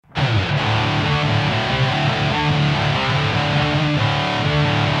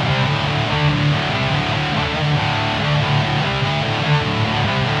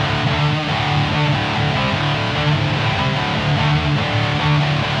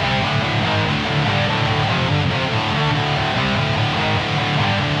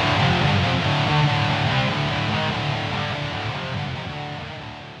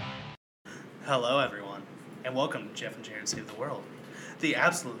Jeff and Jared Save the World, the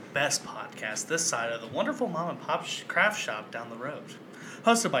absolute best podcast this side of the wonderful mom and pop craft shop down the road.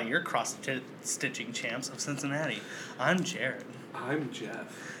 Hosted by your cross-stitching champs of Cincinnati. I'm Jared. I'm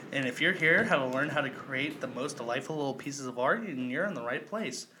Jeff. And if you're here to learn how to create the most delightful little pieces of art, you're in the right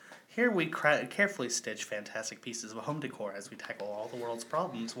place. Here we carefully stitch fantastic pieces of home decor as we tackle all the world's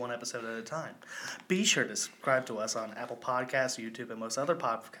problems one episode at a time. Be sure to subscribe to us on Apple Podcasts, YouTube, and most other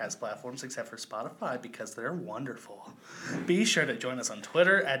podcast platforms except for Spotify because they're wonderful. Be sure to join us on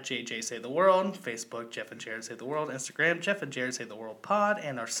Twitter at JJSaveTheWorld, Facebook Jeff and Jared Save the World, Instagram Jeff and Jared Save the World Pod,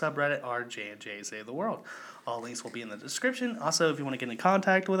 and our subreddit RJ&J Save the World. All links will be in the description. Also, if you want to get in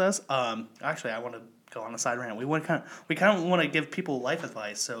contact with us, actually I want to go on a side rant. We kind of want to give people life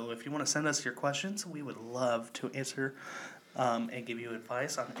advice. So if you want to send us your questions, we would love to answer and give you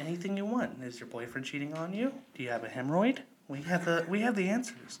advice on anything you want. Is your boyfriend cheating on you? Do you have a hemorrhoid? We have the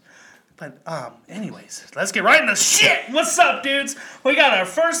answers. But anyways, let's get right into shit. What's up, dudes? We got our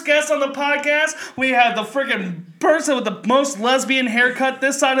first guest on the podcast. We have the freaking person with the most lesbian haircut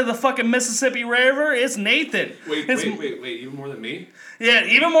this side of the fucking Mississippi River. It's Nathan. Wait, even more than me? Yeah,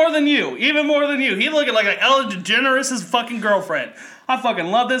 even more than you. He looking like an Ellen DeGeneres' fucking girlfriend. I fucking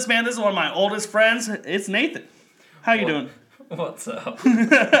love this man. This is one of my oldest friends. It's Nathan. How you doing? What's up?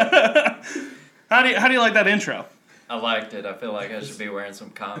 How do you like that intro? I liked it. I feel like I should be wearing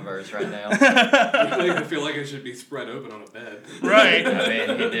some Converse right now. I feel like I should be spread open on a bed. Right. I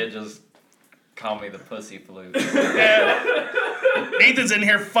mean, he did just call me the pussy flute. Yeah. Nathan's in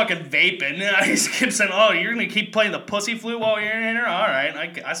here fucking vaping. He keeps saying, "Oh, you're gonna keep playing the pussy flute while you're in here? All right,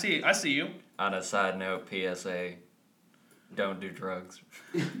 I see you." On a side note, PSA: don't do drugs.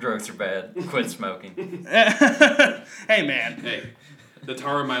 Drugs are bad. Quit smoking. Hey, man. Hey, the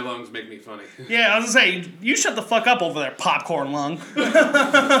tar in my lungs make me funny. Yeah, I was gonna say, you shut the fuck up over there, popcorn lung.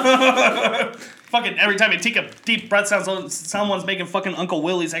 Fucking every time you take a deep breath, someone's making fucking Uncle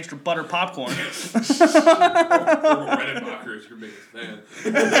Willie's extra butter popcorn. Orville Redenbacher is your biggest fan.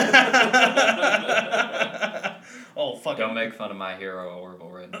 Oh, fuck. Don't make fun of my hero,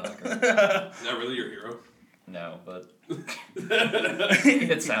 Orville Redenbacher. Not really your hero. No, but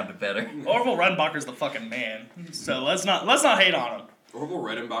it sounded better. Orville Redenbacher's the fucking man. So let's not hate on him. Orville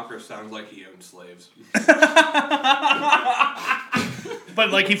Redenbacher sounds like he owned slaves.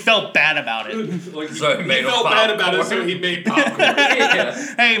 But like he felt bad about it. Like So he made felt bad about it, so he made popcorn. Yeah.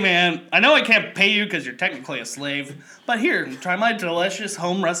 Hey man, I know I can't pay you because you're technically a slave, but here, try my delicious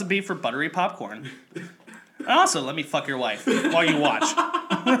home recipe for buttery popcorn. And also, let me fuck your wife while you watch.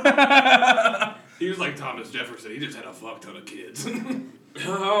 He was like Thomas Jefferson. He just had a fuck ton of kids.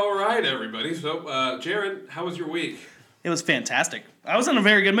 All right, everybody. So, Jared, how was your week? It was fantastic. I was in a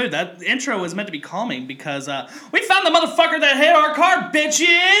very good mood. That intro was meant to be calming because we found the motherfucker that hit our car,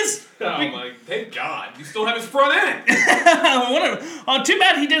 bitches! My, thank God. You still have his front end. Too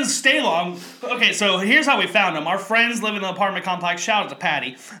bad he didn't stay long. Okay, so here's how we found him. Our friends live in the apartment complex. Shout out to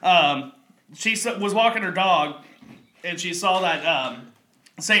Patty. She was walking her dog, and she saw that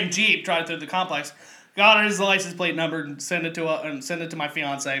same Jeep drive through the complex. Got his license plate number and sent it to my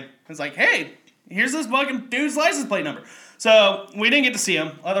fiance. It's like, hey, here's this fucking dude's license plate number. So we didn't get to see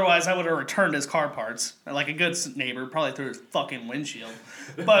him. Otherwise, I would have returned his car parts like a good neighbor, probably through his fucking windshield.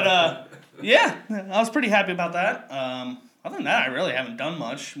 But yeah, I was pretty happy about that. Other than that, I really haven't done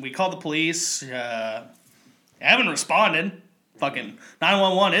much. We called the police. Haven't responded. Fucking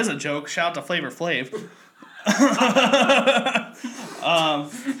 911 is a joke. Shout out to Flavor Flav.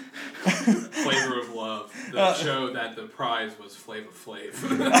 Flavor of Love. The show that the prize was Flavor Flav.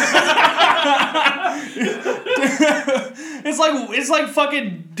 It's like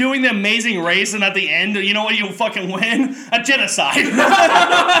fucking doing the Amazing Race, and at the end, you know what you fucking win? A genocide.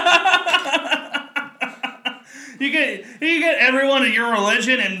 You get everyone of your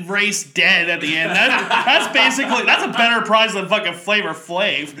religion and race dead at the end. That's a better prize than fucking Flavor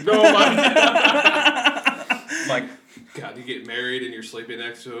Flav. No, like, God, you get married and you're sleeping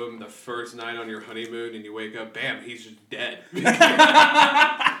next to him the first night on your honeymoon, and you wake up, bam, he's just dead. It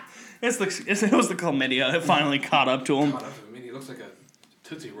was the chlamydia. It finally caught up to him. I mean, he looks like a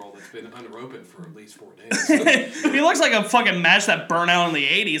Tootsie Roll that's been unopened for at least 4 days. He looks like a fucking match that burned out in the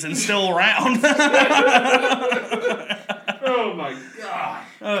 80s and still around. Oh my God.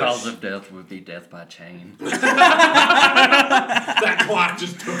 Cause of death would be death by chain. That clock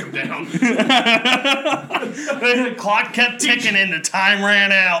just took him down. The clock kept ticking and the time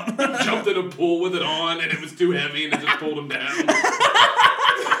ran out. Jumped in a pool with it on, and it was too heavy, and it just pulled him down.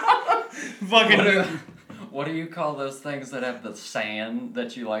 Fucking. What What do you call those things that have the sand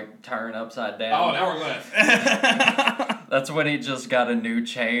that you like turn upside down? Oh, an hourglass. That's when he just got a new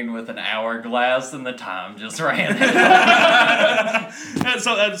chain with an hourglass and the time just ran And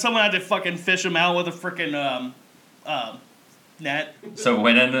so someone had to fucking fish him out with a freaking net. So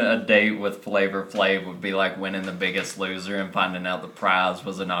winning a date with Flavor Flav would be like winning The Biggest Loser and finding out the prize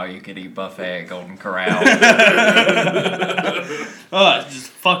was an all-you-could-eat buffet at Golden Corral. Just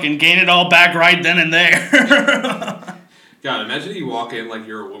fucking gain it all back right then and there. God, imagine you walk in like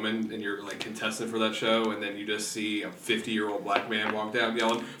you're a woman and you're like contestant for that show, and then you just see a 50-year-old black man walk down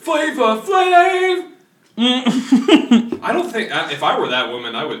yelling, "Flavor Flav!" I don't think if I were that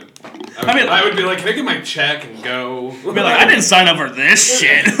woman, I would be like, "Can I get my check and go?" Be like, I didn't sign up for this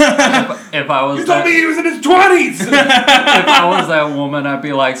shit. If I was You told me he was in his 20s. if I was that woman, I'd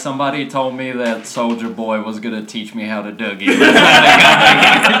be like, somebody told me that Soldier Boy was gonna teach me how to doogie.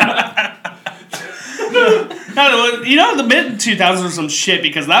 No, you know, the mid-2000s was some shit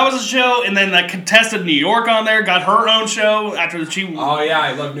because that was a show, and then the contestant New York on there got her own show after she... Oh, yeah,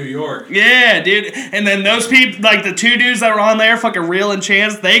 I love New York. Yeah, dude. And then those people, like the two dudes that were on there, fucking Real and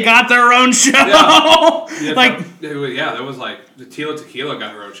Chance, they got their own show. Yeah, like... that was like... Tila Tequila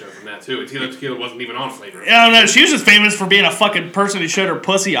got her own show from that, too. And Tila Tequila wasn't even on Flavor. I don't know. She was just famous for being a fucking person who showed her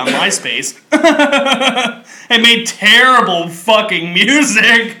pussy on MySpace. And made terrible fucking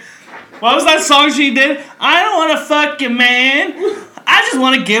music. What was that song she did? I don't want to fuck you, man. I just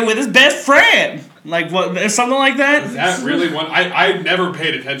want to get with his best friend. Like, what? Something like that? Is that really one? I never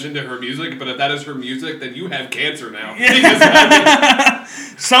paid attention to her music, but if that is her music, then you have cancer now.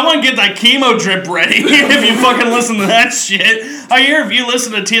 Someone get that chemo drip ready if you fucking listen to that shit. I hear if you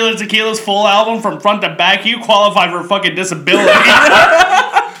listen to Tila Tequila's full album from front to back, you qualify for fucking disability.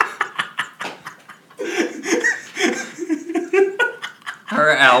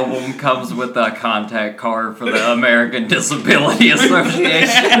 Her album comes with a contact card for the American Disability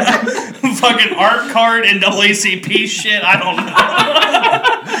Association. Fucking art card and AACP shit, I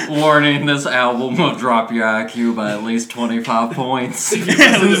don't know. Warning, this album will drop your IQ by at least 25 points.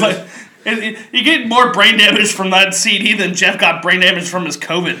 Yeah, it was like, you get more brain damage from that CD than Jeff got brain damage from his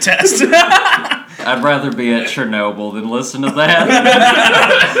COVID test. I'd rather be at Chernobyl than listen to that.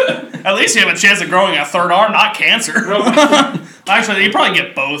 At least you have a chance of growing a third arm, not cancer. Actually, you probably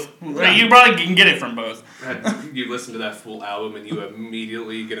get both. You probably can get it from both. You listen to that full album and you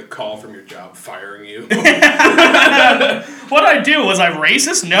immediately get a call from your job firing you. What I do? Was I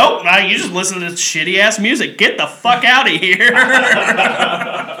racist? Nope. You just listen to this shitty ass music. Get the fuck out of here.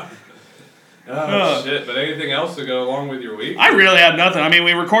 Oh, shit. But anything else to go along with your week? I really have nothing. I mean,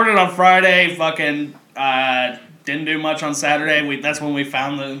 we recorded on Friday. Fucking didn't do much on Saturday. That's when we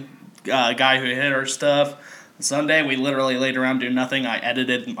found the guy who hit our stuff. Sunday, we literally laid around doing nothing. I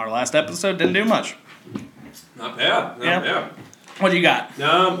edited our last episode. Didn't do much. Not bad. Not bad. What do you got?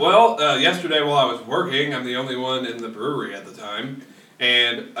 Yesterday while I was working, I'm the only one in the brewery at the time,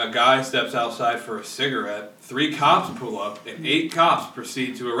 and a guy steps outside for a cigarette. 3 cops pull up, and 8 cops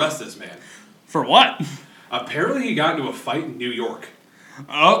proceed to arrest this man. For what? Apparently, he got into a fight in New York.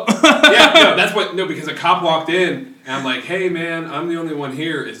 Oh. Because a cop walked in, and I'm like, "Hey, man, I'm the only one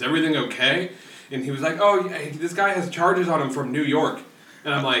here. Is everything okay?" And he was like, "Oh, yeah, this guy has charges on him from New York."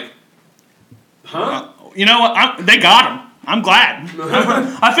 And I'm like, "Huh?" You know what? They got him. I'm glad.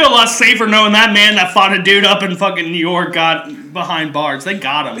 I feel a lot safer knowing that man that fought a dude up in fucking New York got behind bars. They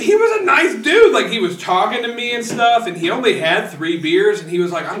got him. He was a nice dude. Like, he was talking to me and stuff, and he only had 3 beers, and he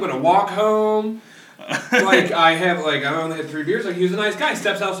was like, "I'm going to walk home." I only had 3 beers. Like, he was a nice guy.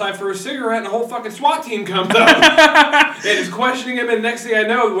 Steps outside for a cigarette, and a whole fucking SWAT team comes up and is questioning him. And next thing I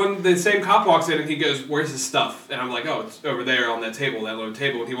know, when the same cop walks in, and he goes, "Where's his stuff?" And I'm like, "Oh, it's over there on that table, that low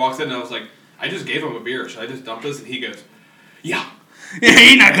table." And he walks in, and I was like, "I just gave him a beer. Should I just dump this?" And he goes, "Yeah." Yeah,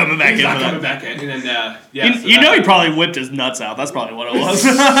 he's not coming back in. He's not coming back in. And then, he probably whipped his nuts out. That's probably what it was.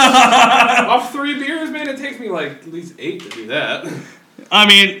 Off 3 beers, man, it takes me like at least 8 to do that. I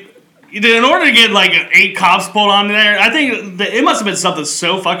mean, in order to get like 8 cops pulled on there, I think it must have been something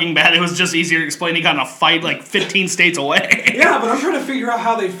so fucking bad. It was just easier to explain. He got in a fight like 15 states away. Yeah, but I'm trying to figure out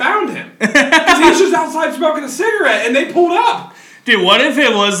how they found him. Because he was just outside smoking a cigarette, and they pulled up. Dude, what if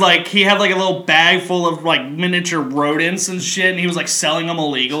it was like he had like a little bag full of like miniature rodents and shit, and he was like selling them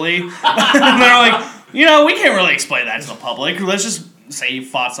illegally? And they're like, we can't really explain that to the public. Let's just say he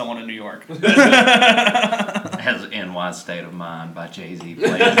fought someone in New York. Has NY State of Mind by Jay-Z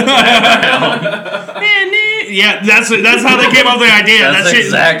played. Yeah, that's how they came up with the idea. That's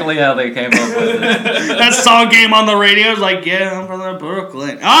exactly how they came up with it. That song came on the radio. It was like, "Yeah, I'm from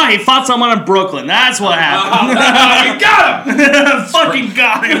Brooklyn." He fought someone in Brooklyn. That's what happened. We got him! Fucking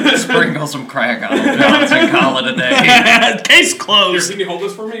got him. Sprinkle some crack on him, Johnson. Call it a day. Case Here, closed. can you hold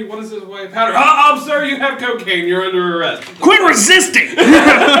this for me? What is this white powder? Oh, sir, you have cocaine. You're under arrest. Quit resisting!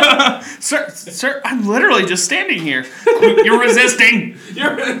 Sir, I'm literally just standing here. You're resisting!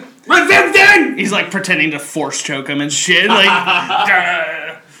 You're resisting! He's like pretending to force choke him and shit.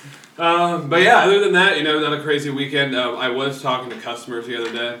 Like, But yeah, other than that, not a crazy weekend. I was talking to customers the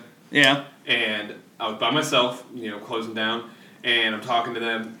other day, yeah. and I was by myself, closing down, and I'm talking to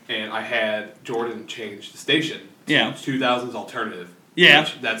them, and I had Jordan change the station. Yeah. 2000s alternative. Yeah.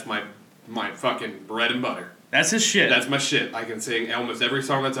 That's my fucking bread and butter. That's his shit. That's my shit. I can sing almost every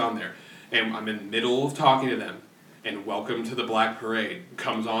song that's on there. And I'm in the middle of talking to them, and Welcome to the Black Parade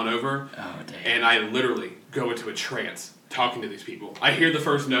comes on over, Oh, damn. and I literally go into a trance talking to these people. I hear the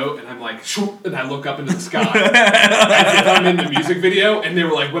first note, and I'm like, shoop, and I look up into the sky. As if I'm in the music video, and they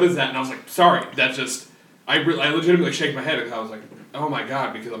were like, what is that? And I was like, sorry, that's just... I legitimately shake my head, because I was like, oh my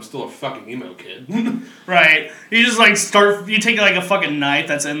god, because I'm still a fucking emo kid. Right. You just like you take like a fucking knife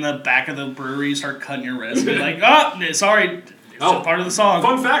that's in the back of the brewery, you start cutting your wrist. You're like, oh, sorry. It's a part of the song.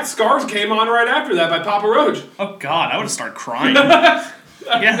 Fun fact, Scars came on right after that by Papa Roach. Oh god, I would have started crying.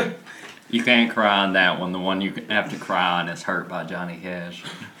 Yeah. You can't cry on that one. The one you have to cry on is Hurt by Johnny Cash.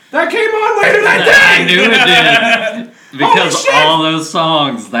 That came on later that I day! knew it did. Because shit! all those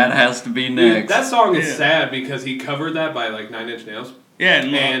songs, that has to be next. That song is Yeah. sad because he covered that by like Nine Inch Nails. Yeah,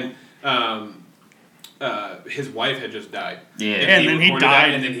 And his wife had just died. Yeah. And then he recorded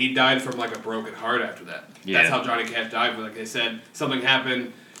died. that, and then he died from like a broken heart after that. Yeah. That's how Johnny Cash died. But like they said, something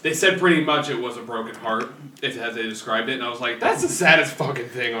happened. They said pretty much it was a broken heart, as they described it. And I was like, that's the saddest fucking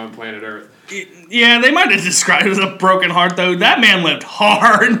thing on planet Earth. yeah, they might have described it as a broken heart, though. That man lived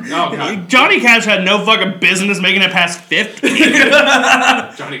hard. Oh, God. Johnny Cash had no fucking business making it past 50.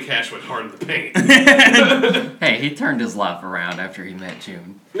 Johnny Cash went hard in the paint. Hey, he turned his life around after he met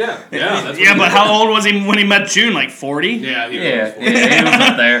June. Yeah. That's what Yeah, he but did. how old was he when he met June? Like 40? Yeah, he Yeah, was. he was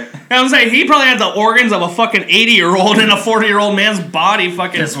up there. I was saying, he probably had the organs of a fucking 80-year-old in a 40-year-old man's body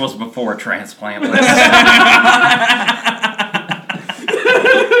fucking... This was before transplant.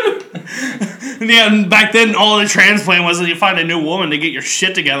 Yeah, and back then, all the transplant was that you find a new woman to get your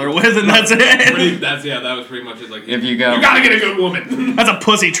shit together with, and that's it. That was pretty much it. Like, If you go, you gotta get a good woman. That's a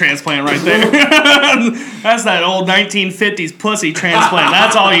pussy transplant right there. That's that old 1950s pussy transplant.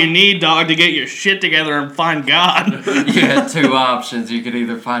 That's all you need, dog, to get your shit together and find God. you had two options. You could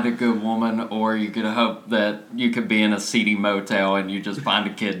either find a good woman, or you could hope that you could be in a seedy motel and you just find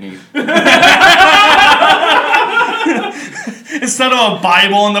a kidney. Instead of a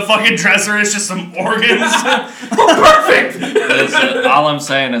Bible in the fucking dresser, it's just some organs. Perfect. All I'm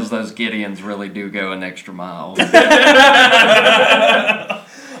saying is those Gideons really do go an extra mile.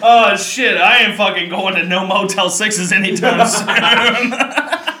 Oh, shit, I ain't fucking going to no Motel 6s anytime soon.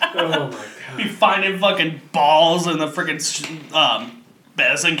 Oh my god. You finding fucking balls in the freaking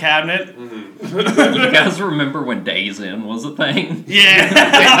medicine cabinet. You guys remember when Days In was a thing?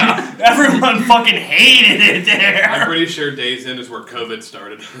 Yeah. Everyone fucking hated it I'm there. pretty sure Days In is where COVID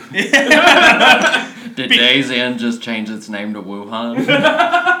started. Did Days In just change its name to Wuhan?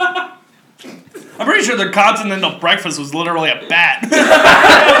 I'm pretty sure their continental breakfast was literally a bat.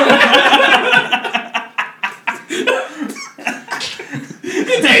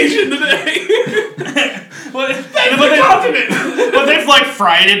 It's Asian today. But they've like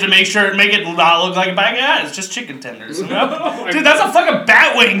fried it to make it not look like a bat. Yeah, it's just chicken tenders. You know? Dude, that's a fucking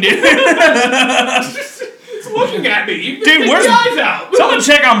bat wing, dude. It's looking at me. You can Dude, take where's the eyes out? Someone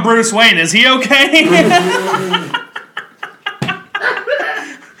check on Bruce Wayne. Is he okay?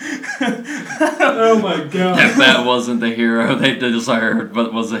 Oh my god. If that wasn't the hero they deserved,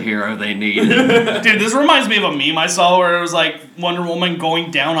 but was the hero they needed. Dude, this reminds me of a meme I saw where it was like Wonder Woman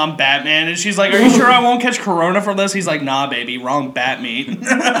going down on Batman, and she's like, "Are you sure I won't catch corona from this?" He's like, "Nah, baby, wrong bat meat."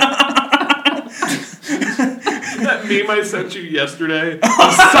 That meme I sent you yesterday of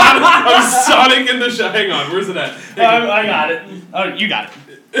Sonic in the show. Hang on, where's it at? I got it. Oh, you got it.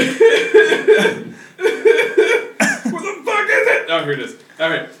 Where the fuck is it? Oh, here it is.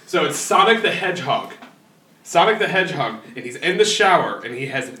 Alright, so it's Sonic the Hedgehog. Sonic the Hedgehog, and he's in the shower, and he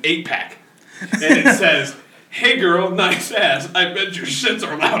has an 8-pack. And it says, "Hey girl, nice ass. I bet your shits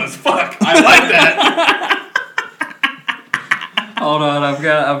are loud as fuck." I like that. Hold on, I've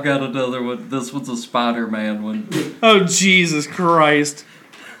got another one. This one's a Spider-Man one. Oh, Jesus Christ.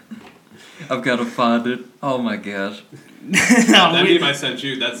 I've got to find it. Oh my gosh. That we- meme I sent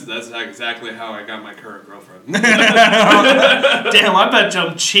you, that's exactly how I got my current girlfriend. Damn, I bet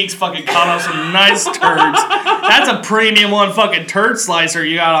your cheeks fucking caught up some nice turds. That's a premium one fucking turd slicer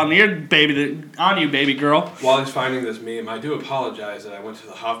you got on your baby girl. While he's finding this meme, I do apologize that I went to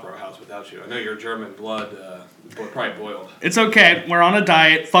the Hofbräu house without you. I know your German blood probably boiled. It's okay. We're on a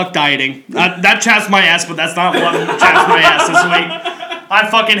diet. Fuck dieting. That chaps my ass, but that's not what chaps my ass this week. I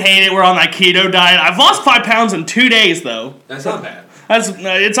fucking hate it. We're on that keto diet. I've lost 5 pounds in 2 days, though. That's not bad.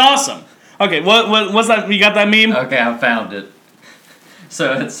 It's awesome. Okay, what's that? You got that meme? Okay, I found it.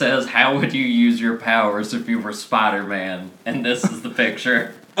 So it says, how would you use your powers if you were Spider-Man? And this is the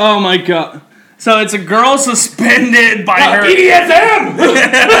picture. Oh my god. So it's a girl suspended by her. BDSM!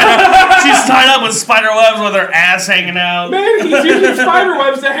 She's tied up with spider webs with her ass hanging out. Man, he's using spider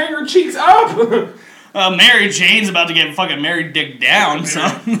webs to hang her cheeks up! Mary Jane's about to get fucking Mary Dick down,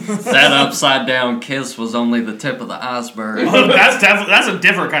 son. That upside down kiss was only the tip of the iceberg. That's a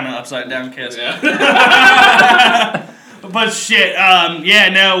different kind of upside down kiss. Yeah. But shit, yeah,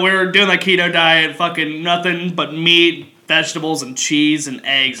 no, we're doing the keto diet, fucking nothing but meat, vegetables, and cheese and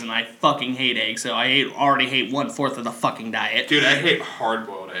eggs, and I fucking hate eggs, so I already hate 1/4 of the fucking diet. Dude, I hate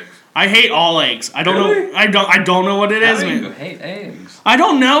hard-boiled eggs. I hate all eggs. I don't Really? know. I don't know what it How is, do man. you hate eggs? I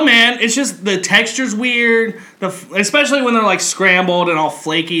don't know, man. It's just the texture's weird. Especially when they're like scrambled and all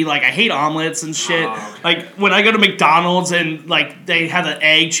flaky. Like I hate omelets and shit. Oh, okay. Like when I go to McDonald's and like they have the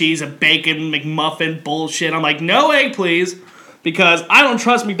egg, cheese, and bacon McMuffin bullshit. I'm like, no egg, please, because I don't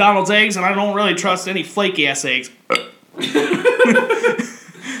trust McDonald's eggs and I don't really trust any flaky ass eggs.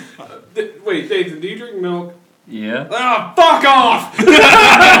 Wait, Nathan, do you drink milk? Yeah. Ah, fuck off!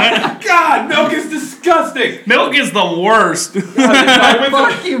 God, milk is disgusting! Milk is the worst. I went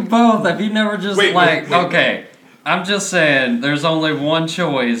to- Fuck you both. Have you never just Wait, okay. I'm just saying, there's only one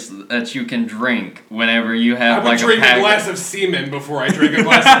choice that you can drink whenever you I have would like drink a pack. a glass of semen before I drink a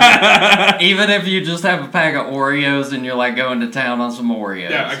glass of milk. Even if you just have a pack of Oreos and you're like going to town on some Oreos.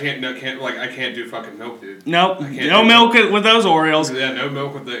 Yeah, I can't do fucking milk, dude. Nope. can't No do milk with those Oreos. Yeah, no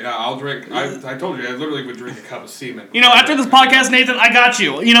milk with the. I'll drink. I told you, I literally would drink a cup of semen. You know, after this podcast, Nathan, I got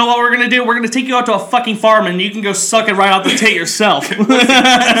you. You know what we're gonna do? We're gonna take you out to a fucking farm and you can go suck it right out the tit yourself.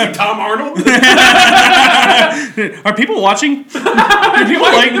 Tom Arnold? Are people watching? Are people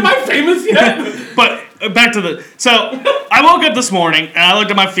Am I famous yet? But back to the. So I woke up this morning and I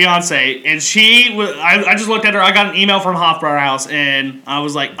looked at my fiance and she was. I just looked at her. I got an email from Hofbrauer House and I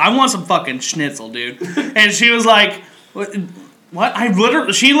was like, I want some fucking schnitzel, dude. And she was like, what?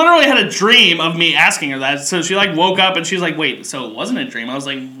 She literally had a dream of me asking her that. So she like woke up and she was like, wait, so it wasn't a dream. I was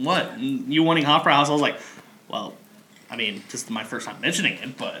like, what? You wanting Hofbrauer House? I was like, well, I mean, just my first time mentioning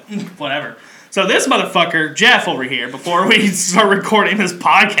it, but whatever. So this motherfucker, Jeff over here, before we start recording this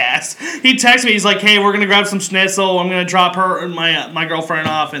podcast, he texts me, he's like, hey, we're going to grab some schnitzel, I'm going to drop her and my girlfriend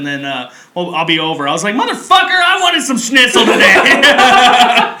off, and then I'll be over. I was like, motherfucker, I wanted some schnitzel today.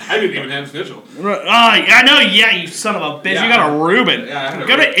 I didn't even have schnitzel. I know, yeah, you son of a bitch, Yeah, you got a Reuben. Yeah, I had a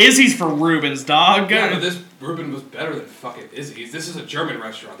Go to Izzy's for Reubens, dog. Go Yeah, to- but this Reuben was better than fucking Izzy's. This is a German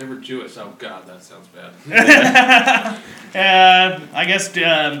restaurant. They were Jewish. Oh god, that sounds bad. I guess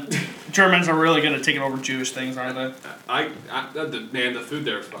Germans are really good at taking over Jewish things, aren't they? The food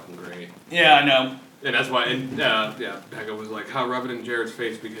there is fucking great. Yeah, I know. And that's why, Becca was like, how rub it in Jared's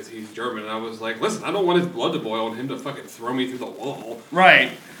face because he's German. And I was like, listen, I don't want his blood to boil and him to fucking throw me through the wall. Right.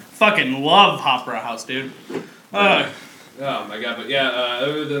 Fucking love Hofbrauer House, dude. Oh my god, but yeah,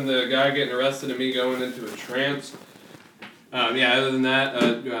 other than the guy getting arrested and me going into a trance, other than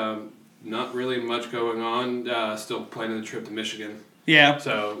that, not really much going on. Still planning the trip to Michigan. Yeah.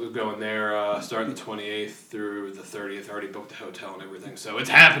 So we're going there, starting the 28th through the 30th. Already booked a hotel and everything, so it's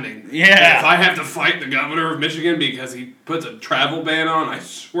happening. Yeah. And if I have to fight the governor of Michigan because he puts a travel ban on, I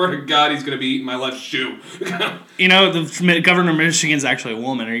swear to God he's going to be eating my left shoe. You know, the governor of Michigan's actually a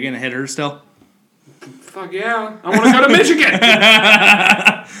woman. Are you going to hit her still? Fuck yeah. I want to go to Michigan!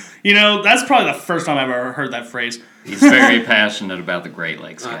 You know, that's probably the first time I've ever heard that phrase. He's very passionate about the Great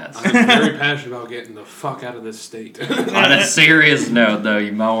Lakes, guys. I'm very passionate about getting the fuck out of this state. On a serious note, though,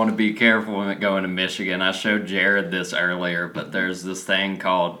 you might want to be careful when going to Michigan. I showed Jared this earlier, but there's this thing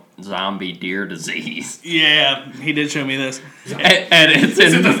called zombie deer disease. Yeah, he did show me this. And it's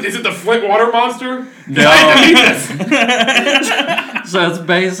Is it the Flint water monster? No. I have to eat this. So it's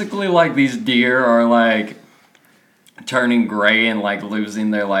basically like these deer are like turning gray and like losing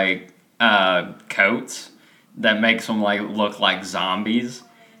their like coats that makes them like look like zombies.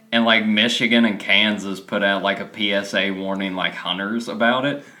 and like Michigan and Kansas put out like a PSA warning like hunters about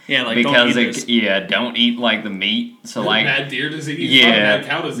it. Yeah, like because don't eat this. don't eat like the meat. So like mad deer disease. yeah, Mad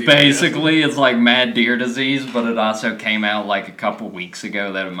cow disease. basically it's like mad deer disease, but it also came out like a couple weeks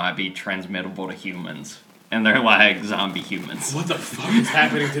ago that it might be transmittable to humans, and they're like zombie humans. What the fuck is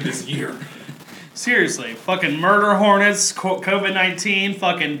happening to this year? Seriously, fucking murder hornets, COVID-19,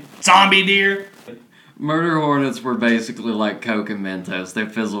 fucking zombie deer. Murder hornets were basically like Coke and Mentos. They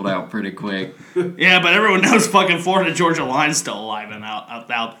fizzled out pretty quick. Yeah, but everyone knows fucking Florida Georgia Line's still alive and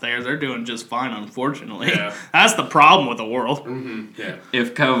out there. They're doing just fine, unfortunately. Yeah. That's the problem with the world. Yeah.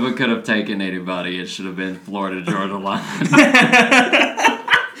 If COVID could have taken anybody, it should have been Florida Georgia Line.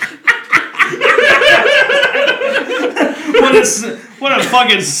 Would have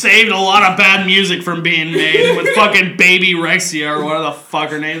fucking saved a lot of bad music from being made with fucking Baby Rexia or whatever the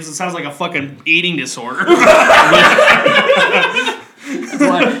fuck her name is. It sounds like a fucking eating disorder.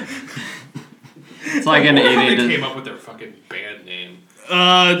 It's like an They idiot. came up with their fucking band name.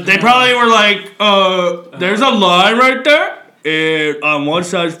 They probably were like, there's a line right there. On one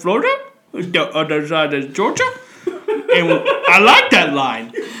side's Florida, the other side is Georgia. And I like that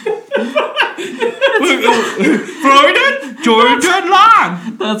line. Florida, Georgia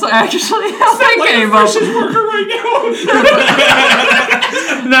line. That's actually how they came up.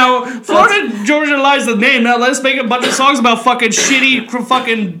 Now, Florida, Georgia line's the name. Now let's make a bunch of songs about fucking shitty,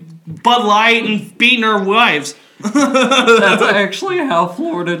 fucking Bud Light and beating our wives. That's actually how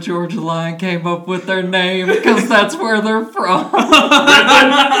Florida Georgia Line came up with their name, because that's where they're from. Wait, on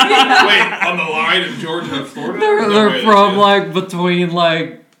the line in Georgia and Florida? They're from like between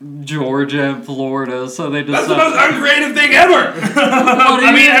like Georgia and Florida, so they That's decided. the most uncreative thing ever!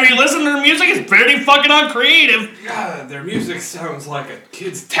 I mean, have you listened to their music? It's pretty fucking uncreative. God, their music sounds like a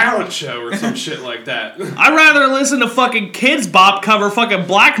kid's talent show or some shit like that. I'd rather listen to fucking Kids Bop cover fucking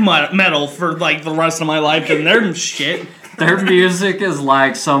black metal for like the rest of my life than their shit. Their music is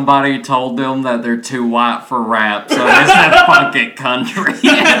like somebody told them that they're too white for rap, so they said fuck it country. And they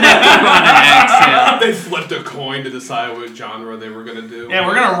put on an accent. They flipped a coin to decide what genre they were gonna do. Yeah,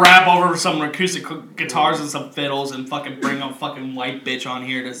 we're gonna rap over some acoustic guitars and some fiddles and fucking bring a fucking white bitch on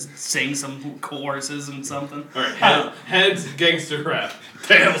here to sing some choruses and something. Alright, heads, gangster rap.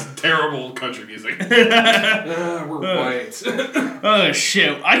 Tails, terrible country music. We're white. Oh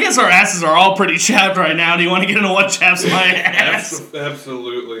shit! I guess our asses are all pretty chapped right now. Do you want to get into what chaps my ass?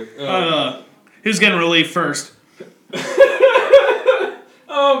 Absolutely. Who's getting relief first? You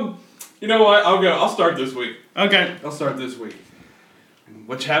know what? I'll start this week. Okay. I'll start this week.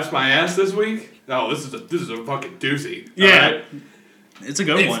 What chaps my ass this week? Oh, this is a fucking doozy. Yeah. Alright? It's a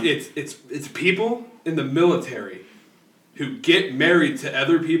good one. It's people in the military who get married to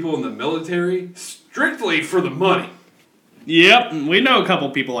other people in the military strictly for the money. Yep, we know a couple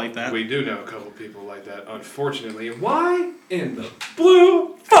people like that. We do know a couple people like that, unfortunately. And why in the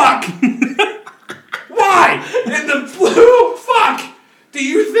blue fuck? Why in the blue fuck do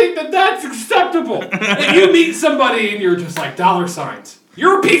you think that that's acceptable? If you meet somebody and you're just like dollar signs,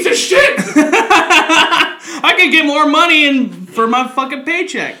 you're a piece of shit. I could get more money for my fucking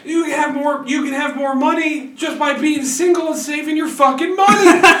paycheck. You can have more money just by being single and saving your fucking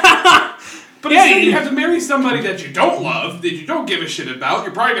money. But instead you have to marry somebody that you don't love, that you don't give a shit about.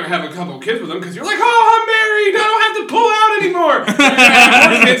 You're probably going to have a couple of kids with them because you're like, oh, I'm married. I don't have to pull out anymore. You're going to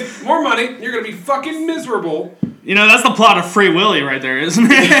have more kids, more money. And you're going to be fucking miserable. You know, that's the plot of Free Willy right there, isn't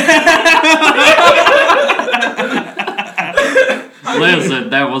it?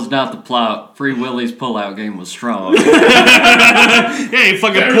 Listen, that was not the plot. Free Willy's pullout game was strong. Yeah, he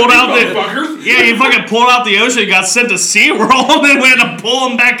fucking pulled out the ocean, got sent to SeaWorld, and we had to pull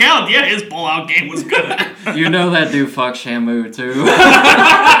him back out. Yeah, his pullout game was good. You know that dude fucked Shamu too.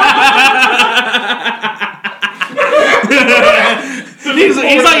 He's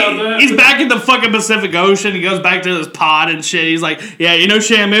back in the fucking Pacific Ocean. He goes back to his pod and shit. He's like, yeah, you know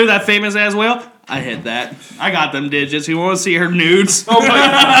Shamu, that famous ass whale? I hit that. I got them digits. You want to see her nudes? Oh my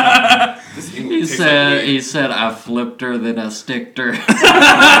God. He said, I flipped her, then I sticked her.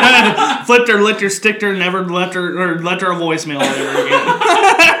 Flipped her, licked her, sticked her, never left her, or left her a voicemail ever again.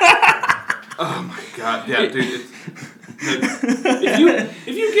 Oh my God. Yeah, dude.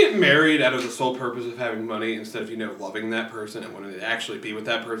 If you get married out of the sole purpose of having money instead of, loving that person and wanting to actually be with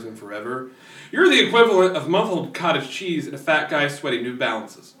that person forever, you're the equivalent of muffled cottage cheese and a fat guy sweating New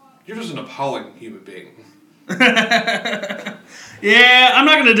Balances. You're just an appalling human being. Yeah, I'm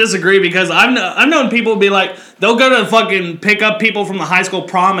not going to disagree because I've known people be like, they'll go to fucking pick up people from the high school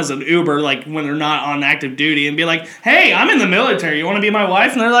prom as an Uber, like when they're not on active duty, and be like, hey, I'm in the military, you want to be my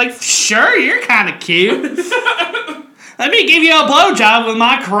wife? And they're like, sure, you're kind of cute. Let me give you a blowjob with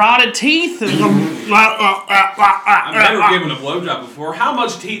my carotid teeth. I've never given a blowjob before. How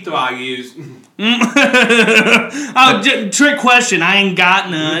much teeth do I use? Trick question. I ain't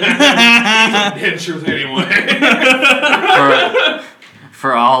got none. Dentures anyway.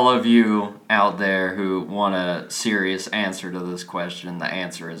 For all of you out there who want a serious answer to this question, the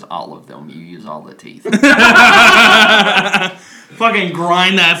answer is all of them. You use all the teeth. Fucking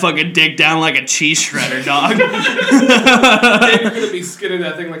grind that fucking dick down like a cheese shredder, dog. You're gonna be skinning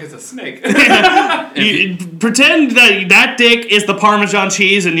that thing like it's a snake. Pretend that dick is the Parmesan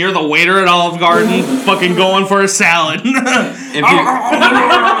cheese and you're the waiter at Olive Garden fucking going for a salad.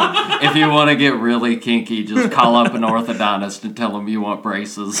 If you want to get really kinky, just call up an orthodontist and tell them you want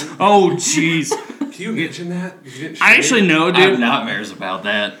braces. Oh, jeez. Can you mention that? I actually know, I dude. have nightmares about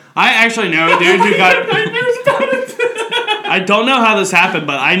that. I actually know a dude who got... I don't know how this happened,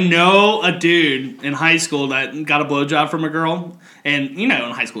 but I know a dude in high school that got a blowjob from a girl. And, you know,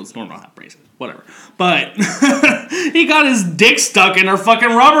 in high school it's normal to have braces. Whatever. But he got his dick stuck in her fucking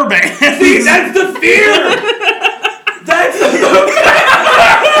rubber band. See, that's the fear! That's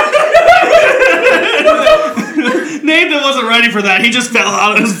Nathan wasn't ready for that. He just fell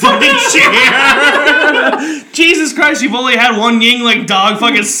out of his fucking chair. Jesus Christ, you've only had one Yingling dog.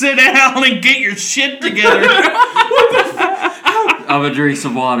 Fucking sit down and get your shit together. I'm gonna drink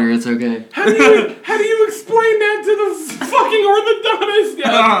some water. It's okay. How do you explain that to the fucking orthodontist?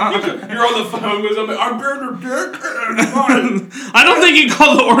 Yeah, you're on the phone with somebody. I'm burning dick. I don't think you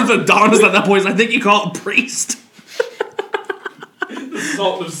call the orthodontist at that point. I think you call a priest.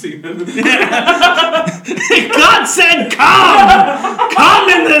 Salt of semen. God said, come! Come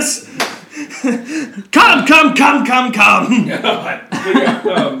in this! Come!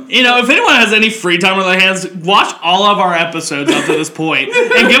 You know, if anyone has any free time on their hands, watch all of our episodes up to this point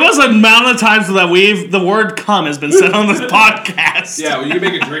and give us an amount of times so that the word come has been said on this podcast. Yeah, well, you can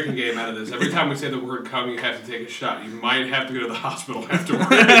make a drinking game out of this. Every time we say the word come, you have to take a shot. You might have to go to the hospital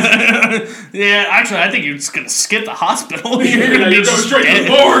afterwards. Yeah, actually, I think you're just going to skip the hospital. You're going to go straight to the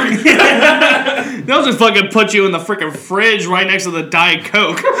morgue. They'll just fucking put you in the freaking fridge right next to the Diet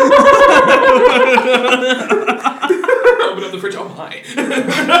Coke. Open up the fridge. Oh my!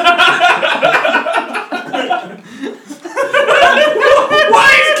 Why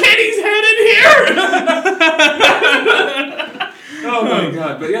is Kenny's head in here? Oh my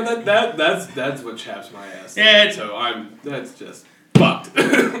god! But yeah, that's what chaps my ass. Yeah. So that's just fucked.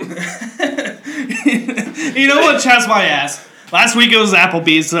 You know what chaps my ass? Last week it was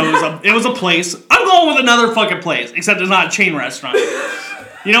Applebee's, so it was a place. I'm going with another fucking place, except it's not a chain restaurant.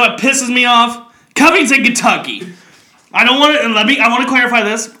 You know what pisses me off? Covington, Kentucky. I want to clarify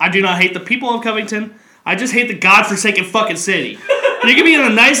this. I do not hate the people of Covington. I just hate the godforsaken fucking city. You can be in the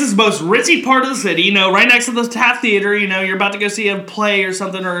nicest, most ritzy part of the city, you know, right next to the Taft Theater, you know, you're about to go see a play or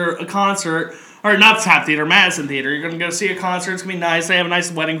something or a concert. Or not Taft Theater, Madison Theater. You're going to go see a concert. It's going to be nice. They have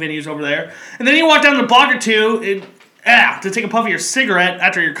nice wedding venues over there. And then you walk down the block or two to take a puff of your cigarette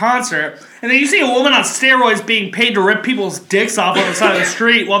after your concert. And then you see a woman on steroids being paid to rip people's dicks off on the side of the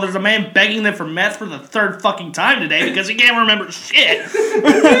street while there's a man begging them for meth for the third fucking time today because he can't remember shit.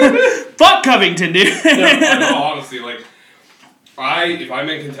 Fuck Covington, dude. No, honestly, like, if I'm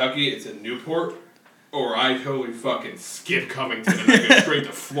in Kentucky, it's in Newport. Or I totally fucking skip Covington and I go straight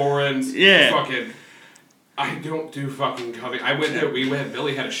to Florence. Yeah. I don't do fucking Covington. I went there.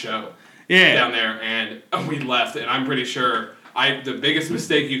 Billy had a show. Yeah. Down there, and we left, and I'm pretty sure the biggest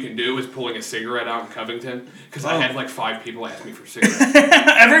mistake you can do is pulling a cigarette out in Covington, because I had like 5 people ask me for cigarettes.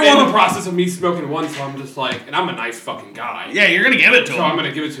 Everyone in the process of me smoking one, so I'm just like, and I'm a nice fucking guy. Yeah, you're gonna give it to him. So I'm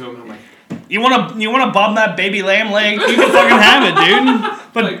gonna give it to him, and I'm like, you wanna bum that baby lamb leg? You can fucking have it, dude.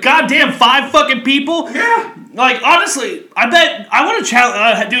 But like, goddamn, 5 fucking people? Yeah. Like, honestly, I bet I want to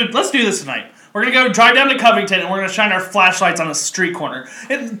challenge, dude. Let's do this tonight. We're going to go drive down to Covington, and we're going to shine our flashlights on a street corner.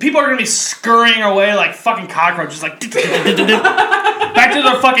 And people are going to be scurrying away like fucking cockroaches, like, back to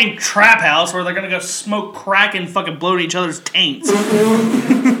their fucking trap house where they're going to go smoke crack and fucking blow to each other's taints.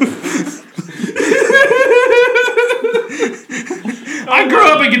 I grew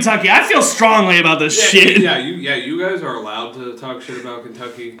up in Kentucky. I feel strongly about this shit. You guys are allowed to talk shit about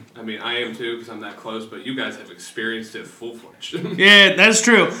Kentucky. I mean, I am too because I'm that close, but you guys have experienced it full-fledged. Yeah, that's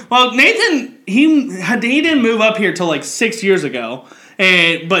true. Well, Nathan, he didn't move up here till like 6 years ago,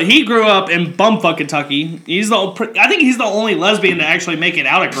 but he grew up in bumfuck Kentucky. I think he's the only lesbian to actually make it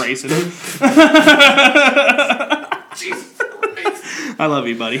out of Grayson. Jesus Christ. I love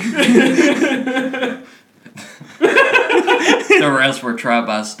you, buddy. The rest were tried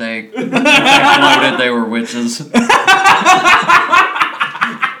by stake. If they floated, they were witches.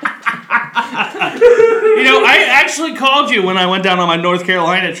 You know, I actually called you when I went down on my North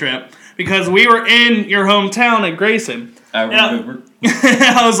Carolina trip because we were in your hometown at Grayson. I remember.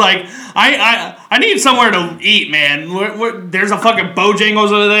 I was like, I need somewhere to eat, man. There's a fucking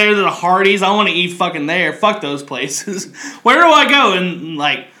Bojangles over there. There's a Hardee's. I want to eat fucking there. Fuck those places. Where do I go? And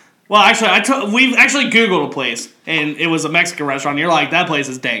like, well, actually, we've actually Googled a place, and it was a Mexican restaurant. You're like, that place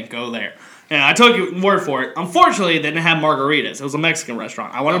is dank. Go there. And I took your word for it. Unfortunately, they didn't have margaritas. It was a Mexican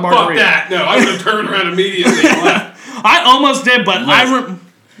restaurant. I wanted a margarita. Fuck that. No, I would have turned around immediately and left. I almost did, but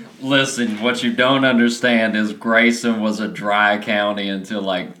Listen, what you don't understand is Grayson was a dry county until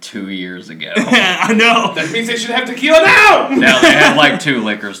like 2 years ago. I know. That means they should have tequila now! Now they have like 2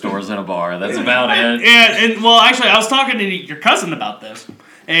 liquor stores and a bar. That's about it. And well, actually, I was talking to your cousin about this.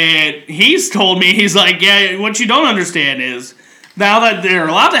 And he's told me, he's like, yeah, what you don't understand is, now that they're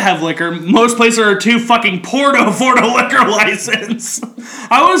allowed to have liquor, most places are too fucking poor to afford a liquor license.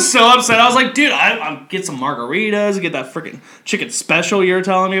 I was so upset. I was like, dude, I'll get some margaritas, get that freaking chicken special you were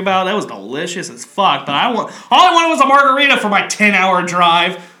telling me about. That was delicious as fuck. But all I wanted was a margarita for my 10-hour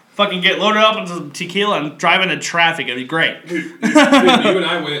drive. Fucking get loaded up into some tequila and drive into traffic. It'd be great. Dude, you and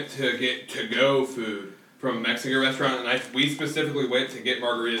I went to get to-go food from a Mexican restaurant, and we specifically went to get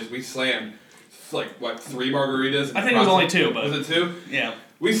margaritas. We slammed, like, what, 3 margaritas? I think it was only 2, but... Was it 2? Yeah.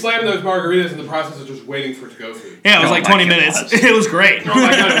 We slammed those margaritas in the process of just waiting for to-go food. Yeah, it was like 20 minutes. It was great. Oh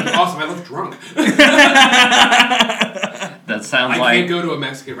my god, it was awesome. I looked drunk. That sounds I like... can't go to a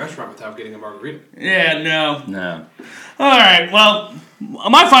Mexican restaurant without getting a margarita. Yeah, no. No. Alright, well,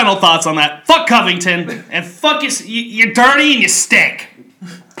 my final thoughts on that. Fuck Covington, and fuck you, you're dirty and you stink.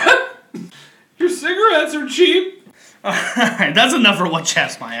 Your cigarettes are cheap. Alright, that's enough for what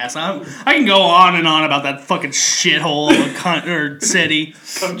chaps my ass. I can go on and on about that fucking shithole of a city.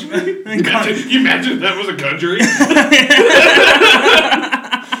 Country? You imagine that was a country?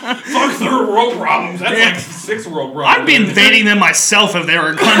 Fuck third world problems. That's like 6th world problems. I'd be invading them myself if they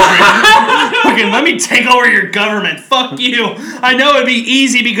were a country. Fucking let me take over your government. Fuck you. I know it'd be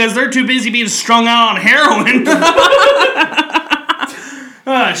easy because they're too busy being strung out on heroin.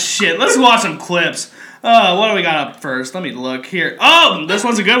 Oh, shit. Let's watch some clips. What do we got up first? Let me look here. Oh, this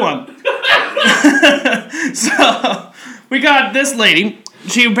one's a good one. So, we got this lady.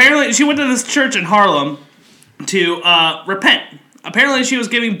 She went to this church in Harlem to repent. Apparently, she was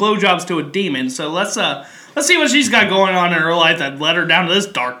giving blowjobs to a demon. So let's see what she's got going on in her life that led her down to this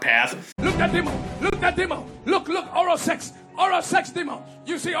dark path. Look that demon. Look that demon. Look, oral sex. Oral sex demon.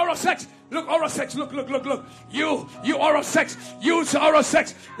 You see oral sex? Look, oral sex. Look. You oral sex. Use oral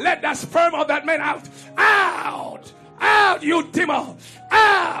sex. Let that sperm of that man out. Out, you demon.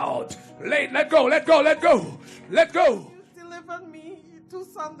 Out. Let go. You delivered me 2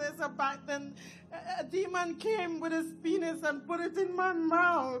 Sundays back. Then a demon came with his penis and put it in my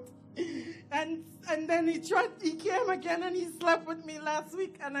mouth. And then he came again and he slept with me last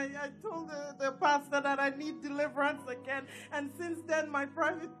week, and I told the pastor that I need deliverance again, and since then my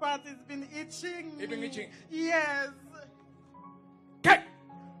private part has been itching. It's been itching? Yes. Okay.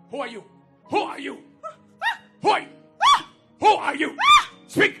 Who are you? Who are you? Who are you? Who are you?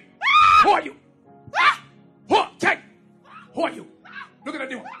 Speak. Who are you? Check. Who are you? Look at that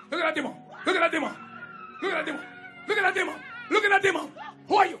demon. Look at that demon. Look at that demon. Look at that demon. Look at that demon. Look at that demon.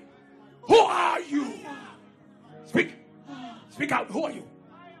 Who are you? Who are you? Speak. Speak out. Who are you?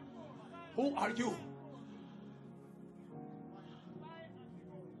 Who are you?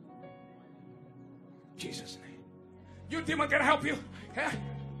 Jesus' name. You demon can help you. Yeah?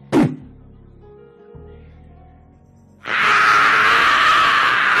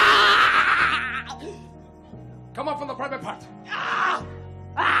 Come up from the private part.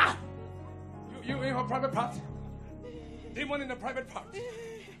 You in her private part. Demon in the private part.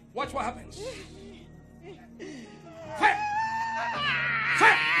 Watch what happens. Fire!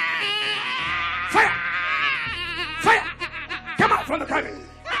 Fire! Fire! Fire! Come out from the private.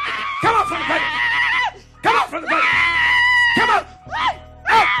 Come out from the private. Come out from the private. Come out.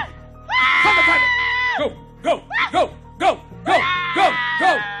 Out. From the private. Go.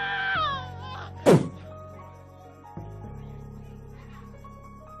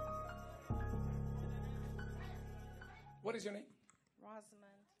 What is your name?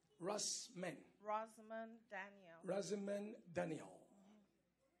 Rosamond Daniel. Rosamond Daniel.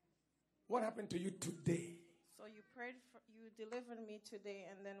 What happened to you today? So you delivered me today,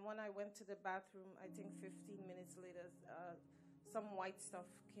 and then when I went to the bathroom, I think 15 minutes later, some white stuff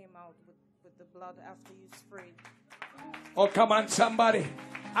came out with the blood after you sprayed. Oh, come on, somebody.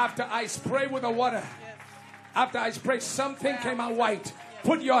 After I spray with the water, Yes. after I spray, something came out white.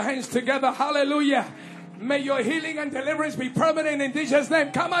 Put your hands together. Hallelujah. May your healing and deliverance be permanent in Jesus'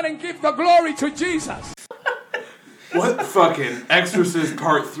 name. Come on and give the glory to Jesus. What fucking Exorcist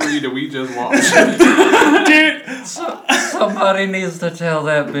Part 3 do we just watch? Dude, Somebody needs to tell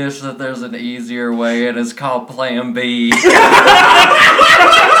that bitch that there's an easier way, and it's called Plan B.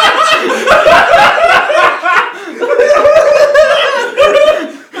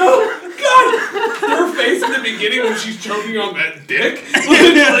 Her face in the beginning when she's choking on that dick.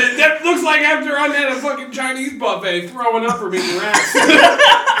 That looks like after I'm at a fucking Chinese buffet throwing up from eating rats.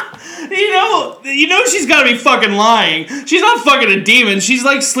 you know she's gotta be fucking lying. She's not fucking a demon. She's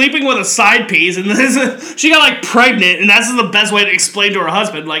like sleeping with a side piece, and she got like pregnant, and that's the best way to explain to her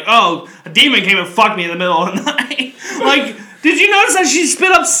husband, like, oh, a demon came and fucked me in the middle of the night. Like, did you notice that she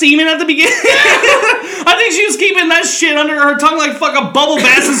spit up semen at the beginning? I think she was keeping that shit under her tongue like fucking Bubble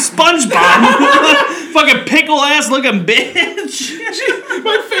Bass and SpongeBob. Fucking pickle ass looking bitch.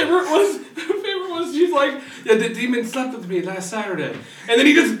 My favorite was she's like, yeah, the demon slept with me last Saturday, and then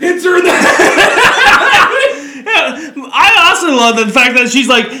he just hits her in the head. I also love the fact that she's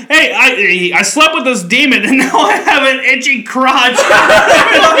like, hey, I slept with this demon and now I have an itchy crotch.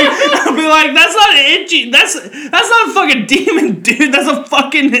 I'll be like, that's not itchy. That's not a fucking demon, dude. That's a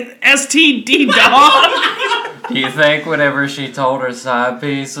fucking STD, dog. Do you think whenever she told her side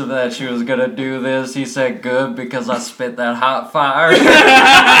piece that she was gonna do this, he said good because I spit that hot fire?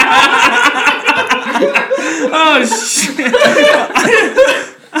 Oh shit.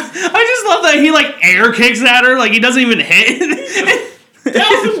 I just love that he like air kicks at her, like he doesn't even hit.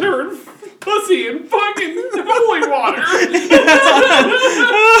 Douses her pussy in fucking holy water.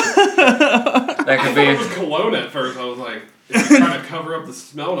 That could I thought be. it was cologne at first. I was like, is she trying to cover up the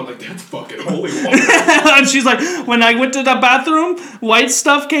smell? And I'm like, that's fucking holy water. And she's like, when I went to the bathroom, white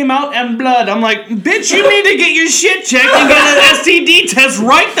stuff came out and blood. I'm like, bitch, you need to get your shit checked and get an STD test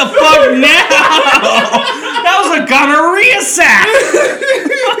right the fuck now. That was a gonorrhea sack.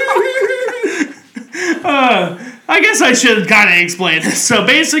 I guess I should kind of explain this. So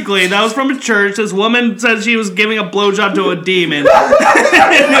basically, that was from a church. This woman said she was giving a blowjob to a demon. And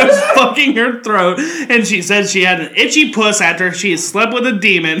it was fucking her throat. And she said she had an itchy puss after she had slept with a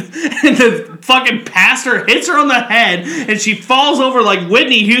demon. And the fucking pastor hits her on the head. And she falls over like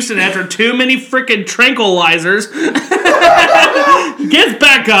Whitney Houston after too many freaking tranquilizers. Gets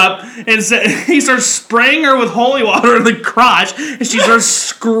back up and he starts spraying her with holy water in the crotch. And she starts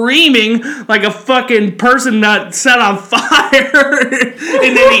screaming like a fucking person that set on fire.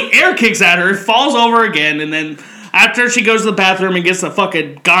 And then he air kicks at her, falls over again, and then after she goes to the bathroom and gets the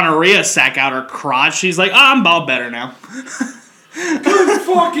fucking gonorrhea sack out her crotch, she's like, oh, I'm all better now. Good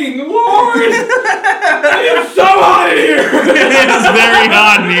fucking Lord! It's so hot in here! It's very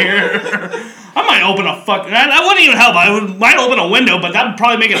hot in here. I might open a fucking... That wouldn't even help. I might open a window, but that would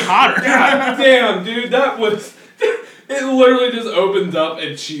probably make it hotter. God damn, dude, that was... It literally just opens up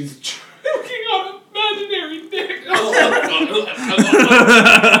and she's choking on an imaginary dick.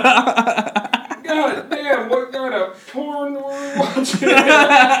 God damn, what kind of porn were we watching?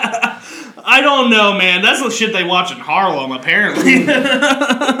 I don't know, man. That's the shit they watch in Harlem, apparently. He just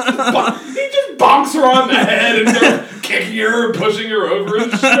bonks her on the head and starts kicking her and pushing her over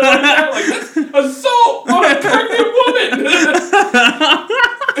and shit like that. Like, that's assault on a pregnant woman!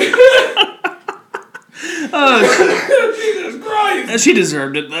 Jesus Christ! She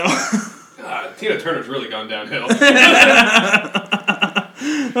deserved it, though. Tina Turner's really gone downhill.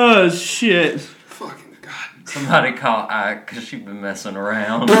 Oh, shit. Fucking God. Somebody call Ike because she's been messing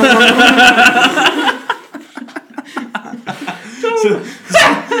around.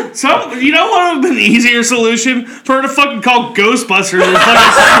 So, you know what would have been the easier solution? For her to fucking call Ghostbusters and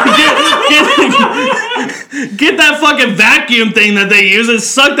fucking get that fucking vacuum thing that they use and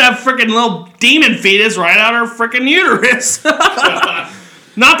suck that freaking little demon fetus right out her freaking uterus.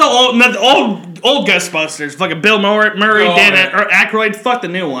 Not the old Ghostbusters. Fucking Bill Murray did it, or Aykroyd. Fuck the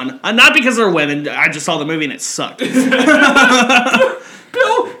new one. Not because they're women. I just saw the movie and it sucked. Bill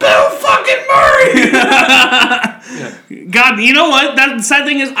fucking Murray! God, you know what? That sad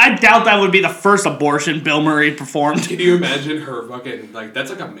thing is, I doubt that would be the first abortion Bill Murray performed. Can you imagine her fucking, like, that's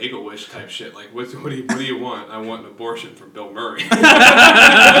like a Make-A-Wish type shit. Like, what do you want? I want an abortion from Bill Murray.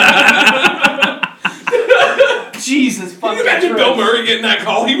 Jesus fucking Can you imagine Bill Murray getting that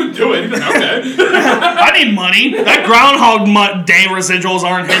call? He would do it. He'd be like, okay. I need money. That Groundhog Day residuals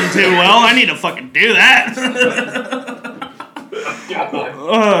aren't hitting too well. I need to fucking do that.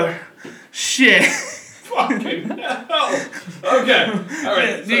 Shit. Fucking hell. Okay. All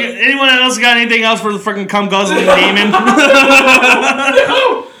right. So. Anyone else got anything else for the freaking cum guzzling demon?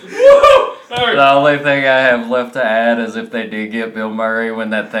 No. Woo. All right. The only only thing I have left to add is if they did get Bill Murray when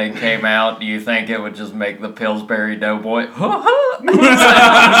that thing came out, do you think it would just make the Pillsbury Doughboy?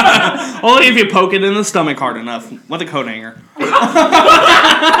 Only if you poke it in the stomach hard enough with a coat hanger.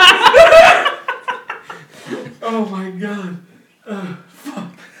 Oh my god.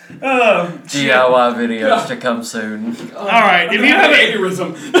 DIY videos to come soon. All right, if you have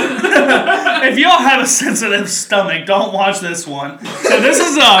aneurysm. if you all have a sensitive stomach, don't watch this one. So this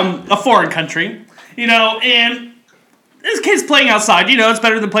is a foreign country, and this kid's playing outside. It's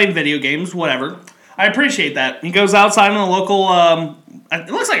better than playing video games, whatever. I appreciate that. He goes outside in the local,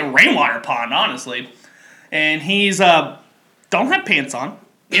 it looks like a rainwater pond, honestly, and he's don't have pants on.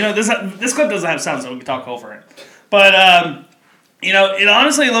 This clip doesn't have sound, so we can talk over it. But it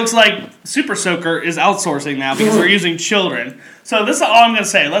honestly looks like Super Soaker is outsourcing now because we're using children. So this is all I'm gonna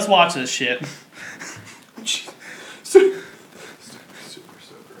say. Let's watch this shit. Super Soaker,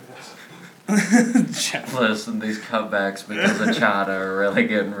 yes. Listen, these cutbacks because of China are really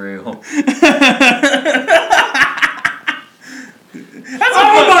getting real.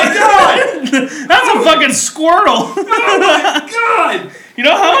 Oh my god! That's a fucking Squirtle. Oh my god!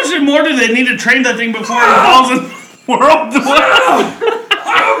 How much more do they need to train that thing before it evolves in World War?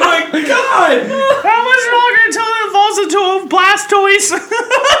 Oh my god! How much longer until it evolves into a Blastoise?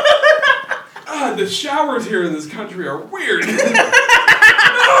 The showers here in this country are weird.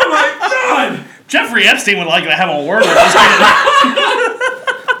 Oh my god! Jeffrey Epstein would like to have a word with this kid.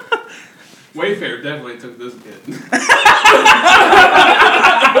 Wayfair definitely took this kid.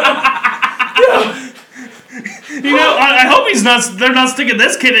 I hope they're not sticking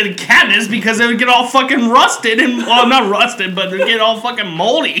this kid in cabinets because it would get all fucking rusted not rusted, but it would get all fucking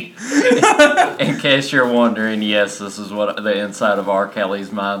moldy. In case you're wondering, yes, this is what the inside of R.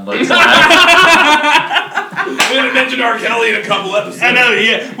 Kelly's mind looks like. We haven't mentioned R. Kelly in a couple episodes. I know,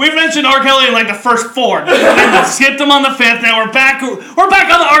 yeah. We've mentioned R. Kelly in like the first 4. Then skipped him on the 5th. Now we're back on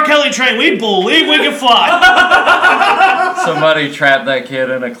the R. Kelly train. We believe we can fly. Somebody trapped that kid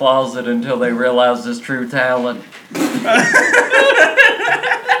in a closet until they realized his true talent.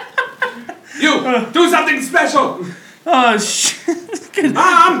 You do something special. Oh shit.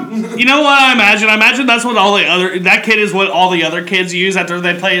 Mom! You know what I imagine? I imagine that's what that kid is what all the other kids use after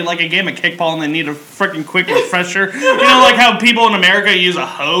they play like a game of kickball and they need a freaking quick refresher. Like how people in America use a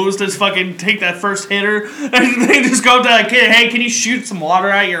hose to fucking take that first hitter. And they just go to a kid, hey, can you shoot some water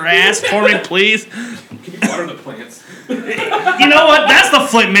out your ass for me, please? Can you water the plants? You know what? That's the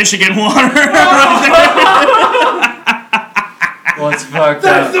Flint, Michigan water. What's fucked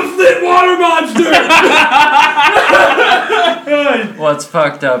That's up? the Flint water monster! What's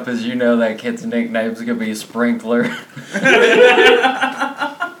fucked up is that kid's nickname's gonna be Sprinkler. Man,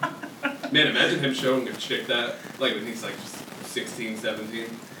 imagine him showing a chick that, like when he's like 16, 17.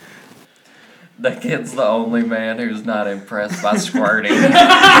 That kid's the only man who's not impressed by squirting.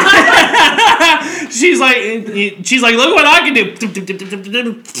 She's like, look what I can do.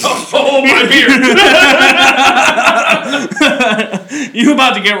 Oh, my beard! You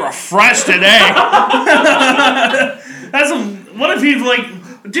about to get refreshed today. What if he's like,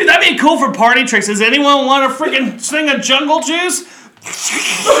 dude, that'd be cool for party tricks. Does anyone want to freaking sing a jungle juice?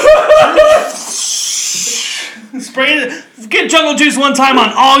 Spray it. Get jungle juice one time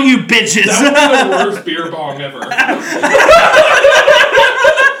on all you bitches. That would be the worst beer bong ever.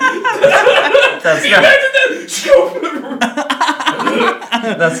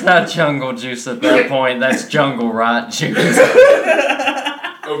 That's not jungle juice at that point. That's jungle rot juice.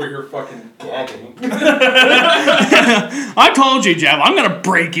 Over here fucking gagging. I told you, Jeff, I'm gonna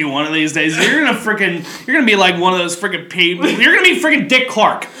break you one of these days. You're gonna be like one of those freaking people. You're gonna be freaking Dick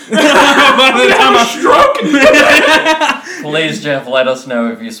Clark. By the time I'm stroke. Please, Jeff, let us know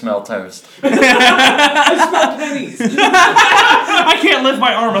if you smell toast. I smell pennies. I can't lift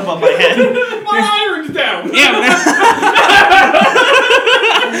my arm above my head. My iron's down. Yeah.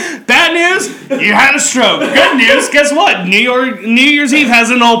 Bad news, you had a stroke. Good news, guess what? New Year's Eve has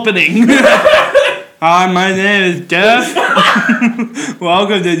an opening. Hi, my name is Jeff.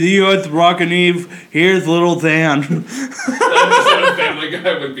 Welcome to New York's Rockin' Eve. Here's little Dan. Episode of Family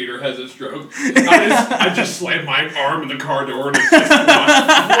Guy when Peter has a stroke. I just slammed my arm in the car door and it's just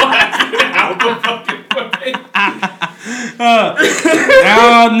flying out the fucking way.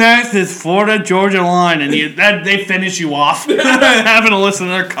 Now up next is Florida Georgia Line, and they finish you off having to listen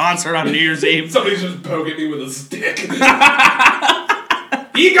to their concert on New Year's Eve. Somebody's just poking me with a stick.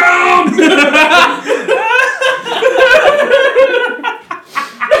 Egon!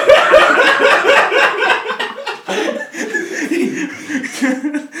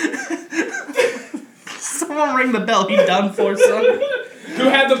 Someone ring the bell. He done for, son. Who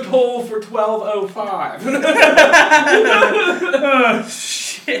had the hole for 1205. Oh,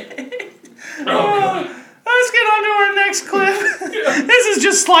 shit. God. Let's get on to our next clip. This is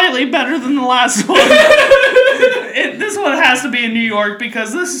just slightly better than the last one. This one has to be in New York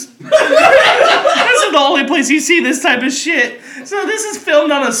because this is the only place you see this type of shit. So this is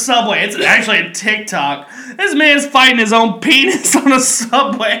filmed on a subway. It's actually a TikTok. This man's fighting his own penis on a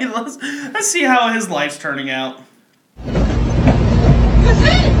subway. Let's see how his life's turning out.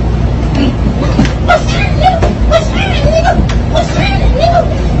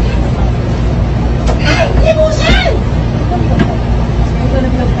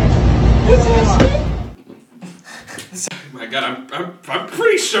 My God, I'm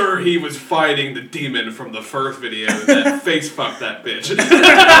pretty sure he was fighting the demon from the first video that face fucked that bitch. I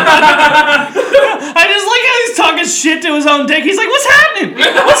just like how he's talking shit to his own dick. He's like, "What's happening?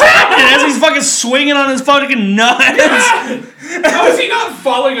 What's happening?" As he's fucking swinging on his fucking nuts. How is he not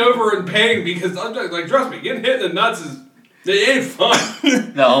falling over in pain? Because like, trust me, getting hit in the nuts it ain't fun.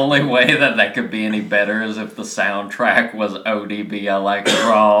 The only way that could be any better is if the soundtrack was ODB, I Like It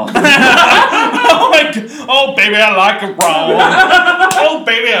Raw. Oh my God. Oh baby, I like it raw. Oh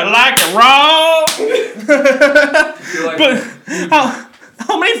baby, I like it raw. But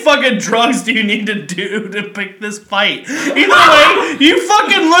how many fucking drugs do you need to do to pick this fight? Either way, you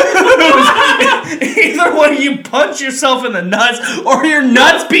fucking lose. Either way, you punch yourself in the nuts, or your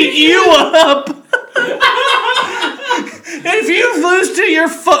nuts beat you up. If you lose to your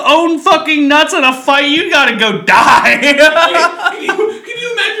own fucking nuts in a fight, you gotta go die. Can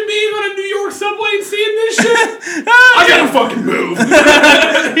you imagine being on a New York subway and seeing this shit? I gotta fucking move.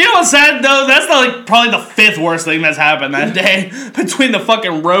 You know what's sad though? That's probably the 5th worst thing that's happened that day. Between the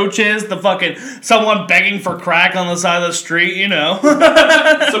fucking roaches, the fucking someone begging for crack on the side of the street, you know.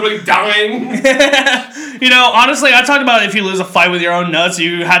 Somebody dying. You know, honestly, I talked about if you lose a fight with your own nuts,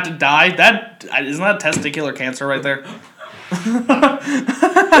 you had to die. Isn't that testicular cancer right there?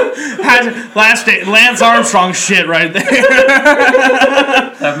 Lance Armstrong shit right there.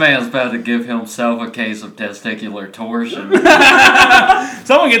 That man's about to give himself a case of testicular torsion.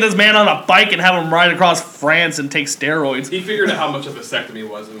 Someone get this man on a bike and have him ride across France and take steroids. He figured out how much a vasectomy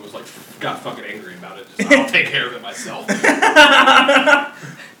was and was like, got fucking angry about it. Just, I'll take care of it myself.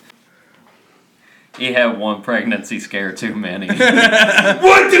 He had one pregnancy scare too many. What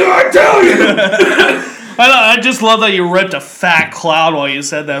did I tell you? I just love that you ripped a fat cloud while you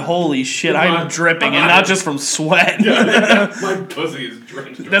said that. Holy shit, I'm dripping, and not just from sweat. My pussy is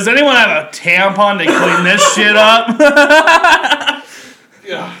drenched. Does anyone have a tampon to clean this shit up?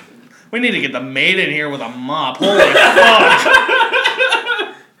 Yeah. We need to get the maid in here with a mop. Holy fuck.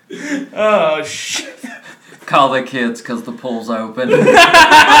 Oh, shit. Call the kids because the pool's open.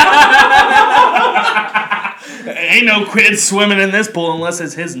 Ain't no kid swimming in this pool unless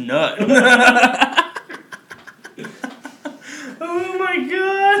it's his nut. Oh my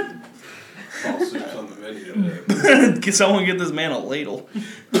god. Fall soup's on the menu today. Can someone get this man a ladle?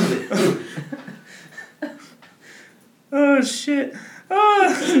 Oh shit.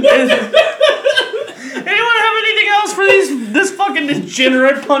 Anyone have anything else for this fucking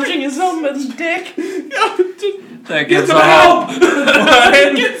degenerate punching himself in his dick? Get some help!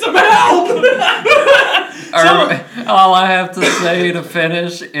 Get some help! All I have to say to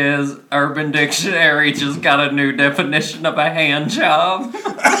finish is Urban Dictionary just got a new definition of a hand job.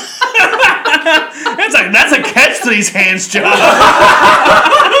 That's a catch to these hands job.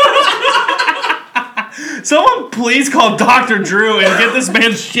 Someone please call Dr. Drew and get this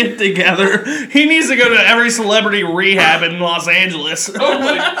man's shit together. He needs to go to every celebrity rehab in Los Angeles. Oh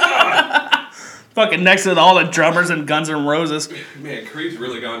my god! Fucking next to all the drummers and Guns N' Roses. Man, Creed's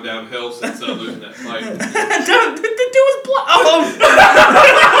really gone downhill since losing that fight. The dude was black. Oh,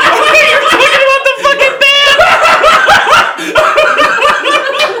 you're talking about the fucking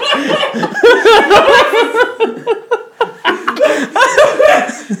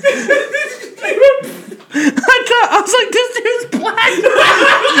I was like, this dude's black.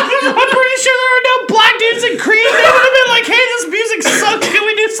 I'm pretty sure there were no black dudes in Creed. They would have been like, hey, this music sucks. Can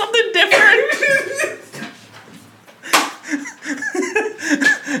we do something different?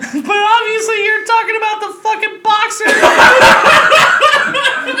 But obviously you're talking about the fucking boxer.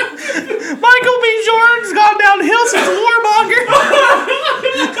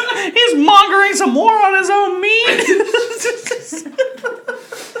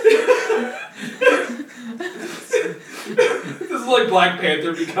 Black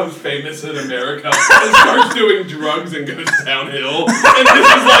Panther becomes famous in America and starts doing drugs and goes downhill. And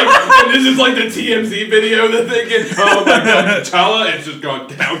this is like the TMZ video that they get. Oh my god, T'Challa, it's just gone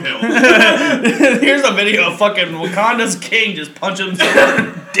downhill. Here's a video of fucking Wakanda's king just punching himself in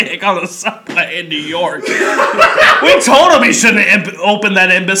the dick on the subway in New York. We told him he shouldn't have opened that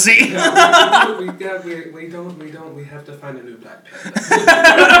embassy. We have to find a new Black Panther.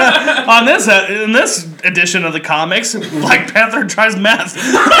 In this edition of the comics, Black Panther tries meth.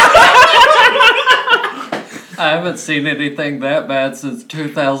 I haven't seen anything that bad since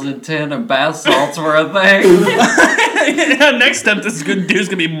 2010 and bath salts were a thing. Yeah, next step, this good dude's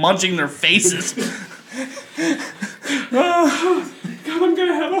gonna be munching their faces. God, I'm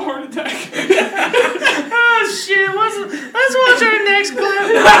gonna have a heart attack. Oh shit, let's watch our next clip.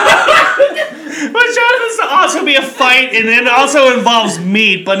 Which happens to also be a fight, and it also involves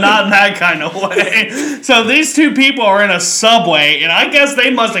meat, but not in that kind of way. So these two people are in a subway, and I guess they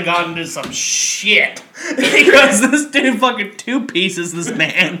must have gotten into some shit. Because this dude fucking two pieces this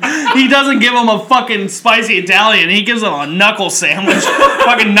man. He doesn't give him a fucking spicy Italian. He gives him a knuckle sandwich.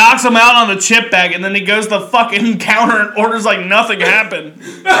 Fucking knocks him out on the chip bag, and then he goes to the fucking counter and orders like nothing happened.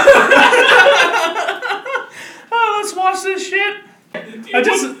 Oh, let's watch this shit. I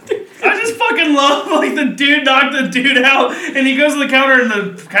just fucking love like the dude knocked the dude out, and he goes to the counter, and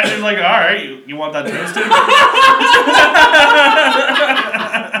the cashiers like, all right, you want that toasted?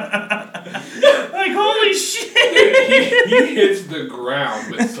 Like, holy shit! He hits the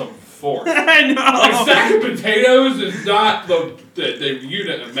ground with some force. I know. Like, a sack of potatoes is not the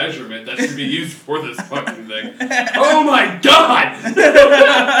unit of measurement that should be used for this fucking thing. Oh my god!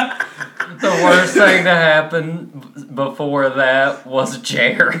 The worst thing to happen before that was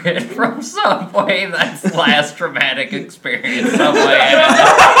Jared from Subway. That's the last traumatic experience Subway had.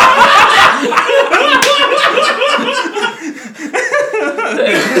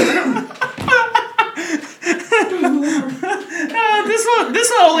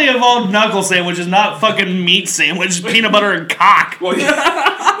 This only involved knuckle sandwiches, not fucking meat sandwich, peanut butter and cock. Well,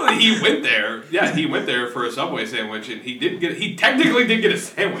 he went there. Yeah, he went there for a Subway sandwich, and he technically did get a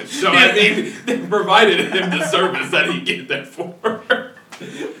sandwich. So I mean, they provided him the service that he get there for.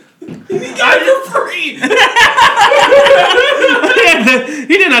 He got it for free.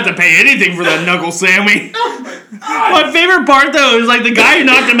 He didn't have to pay anything for that knuckle sandwich. My favorite part though is like the guy who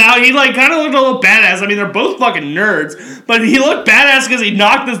knocked him out. He like kind of looked a little badass. I mean, they're both fucking nerds, but he looked badass because he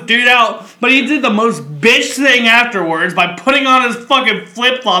knocked this dude out. But he did the most bitch thing afterwards by putting on his fucking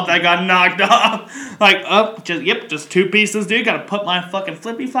flip flop that got knocked off. Like, just two pieces, dude. Got to put my fucking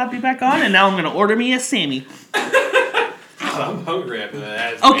flippy floppy back on, and now I'm gonna order me a Sammy. I'm hungry after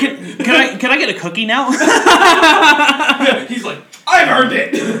that. Oh, can I get a cookie now? He's like, I've earned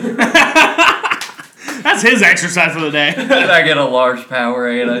it. That's his exercise for the day. Did I get a large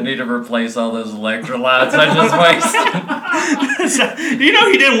Powerade? I need to replace all those electrolytes I just wasted. You know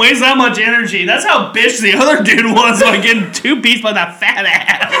he didn't waste that much energy. That's how bitch the other dude was by getting two piece by that fat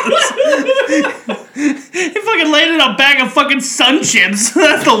ass. He fucking landed a bag of fucking Sun Chips.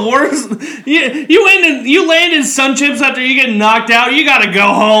 That's the worst. You landed Sun Chips after you get knocked out. You gotta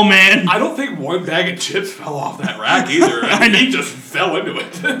go home, man. I don't think one bag of chips fell off that rack either. I mean, he just fell into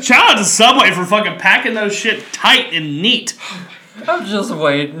it. Shout out to Subway for fucking packing those shit tight and neat. I'm just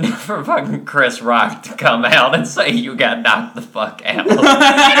waiting for fucking Chris Rock to come out and say you got knocked the fuck out. You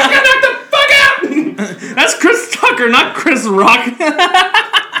got knocked the fuck out! That's Chris Tucker, not Chris Rock.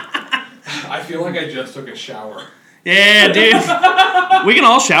 I feel like I just took a shower. Yeah, dude. We can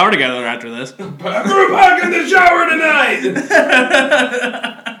all shower together after this. We're back in the shower tonight!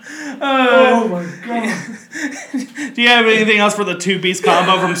 Oh my god. Do you have anything else for the two-piece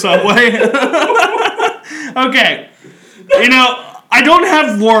combo from Subway? Okay. You know, I don't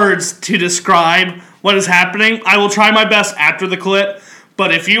have words to describe what is happening. I will try my best after the clip.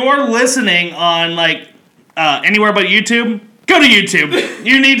 But if you are listening on, like, anywhere but YouTube, go to YouTube.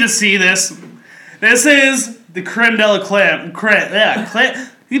 You need to see this. This is the creme de la creme.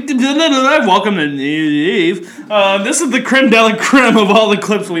 Welcome to New Eve. This is the creme de la creme of all the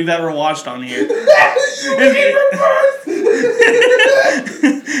clips we've ever watched on here.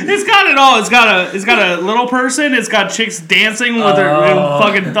 It's got it all. It's got a little person. It's got chicks dancing with their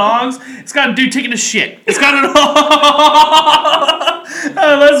fucking thongs. It's got a dude taking a shit. It's got it all.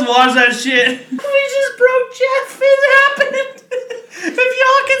 Let's watch that shit. We just broke Jeff. It's happening. If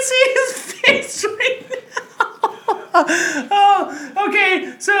y'all can see his face right now. Oh,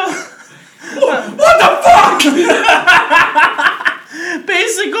 okay. So, what the fuck?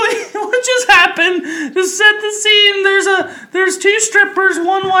 basically, what just happened? To set the scene, there's two strippers,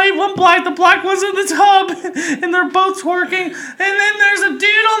 one white, one black. The black one's in the tub, and they're both twerking. And then there's a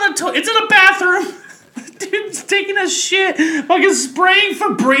dude on the toilet. It's in a bathroom. The dude's taking a shit, fucking spraying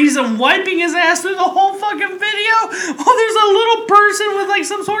Febreze and wiping his ass through the whole fucking video. While there's a little person with like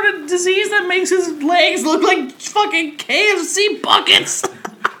some sort of disease that makes his legs look like fucking KFC buckets. And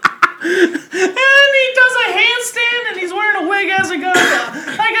he does a handstand and he's wearing a wig as a gun.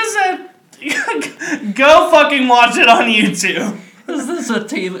 Like I said, go fucking watch it on YouTube. Is this a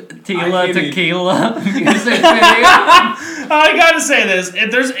Tila Tequila music video? I gotta say this.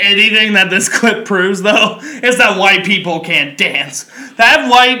 If there's anything that this clip proves, though, is that white people can't dance. That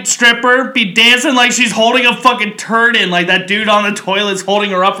white stripper be dancing like she's holding a fucking turd in, like that dude on the toilet's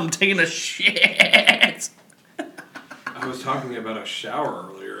holding her up from taking a shit. I was talking about a shower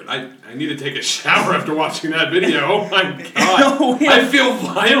earlier, and I need to take a shower after watching that video. Oh my god. I feel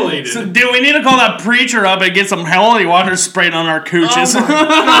violated. So, dude, we need to call that preacher up and get some holy water sprayed on our cooches. Oh my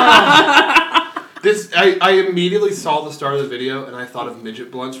god. I immediately saw the start of the video, and I thought of midget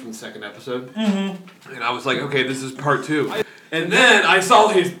blunts from the second episode. Mm-hmm. And I was like, okay, this is part 2. And then I saw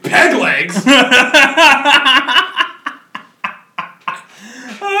his peg legs.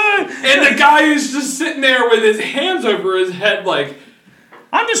 And the guy is just sitting there with his hands over his head like,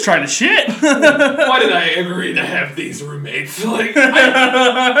 I'm just trying to shit. why did I agree to have these roommates? Like,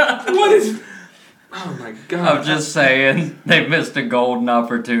 what is... Oh my god. I'm just saying, they missed a golden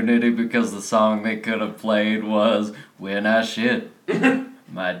opportunity because the song they could have played was When I Shit,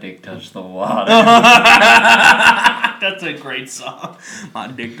 My Dick Touched the Water. That's a great song. My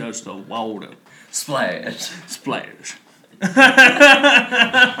dick touched the water. Splash. Splash. I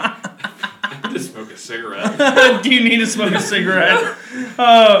need to smoke a cigarette. Do you need to smoke a cigarette?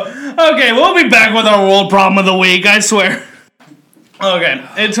 Okay, we'll be back with our world problem of the week, I swear. Okay,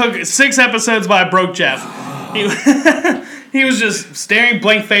 it took 6 episodes by Broke Jeff. He was just staring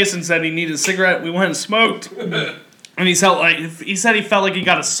blank face and said he needed a cigarette. We went and smoked. And he said he felt like he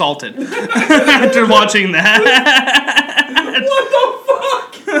got assaulted after watching that. What the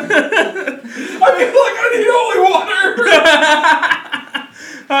fuck? I feel like I need holy water.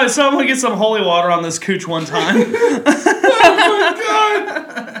 Someone get some holy water on this cooch one time. Oh my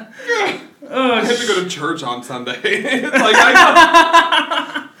god. I have to go to church on Sunday.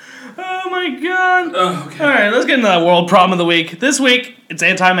 Oh my god. Oh, okay. Alright, let's get into that world problem of the week. This week, it's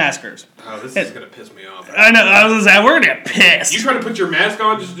anti-maskers. Oh, this is going to piss me off. I know, I was gonna say, we're gonna get pissed. You trying to put your mask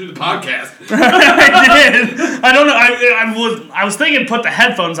on just to do the podcast? I did. I don't know, I was thinking put the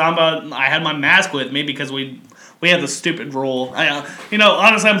headphones on, but I had my mask with me because we have the stupid rule.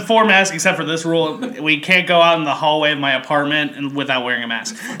 Honestly, I'm for masks except for this rule. We can't go out in the hallway of my apartment without wearing a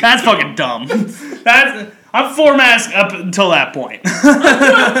mask. That's fucking dumb. I'm for masks up until that point.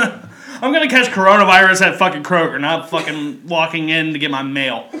 I'm gonna catch coronavirus at fucking Kroger, not fucking walking in to get my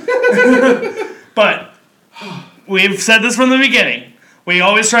mail. But we've said this from the beginning. We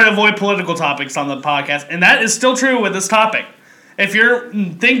always try to avoid political topics on the podcast, and that is still true with this topic. If you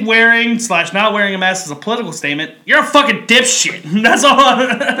think wearing / not wearing a mask is a political statement, you're a fucking dipshit. That's all.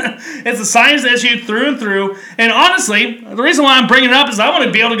 It's a science issue through and through. And honestly, the reason why I'm bringing it up is I want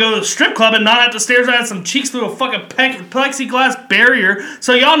to be able to go to the strip club and not have to stare at some cheeks through a fucking plexiglass barrier.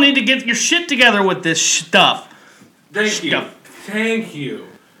 So y'all need to get your shit together with this stuff. Thank you.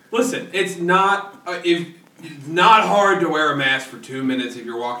 Listen, it's not hard to wear a mask for 2 minutes if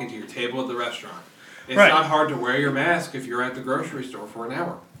you're walking to your table at the restaurant. It's not hard to wear your mask if you're at the grocery store for an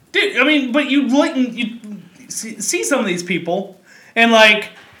hour. Dude, I mean, but you see some of these people, and,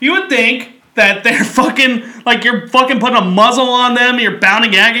 you would think that they're fucking, you're fucking putting a muzzle on them, and you're bound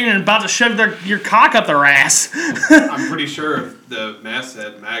and gagging and about to shove your cock up their ass. I'm pretty sure if the mask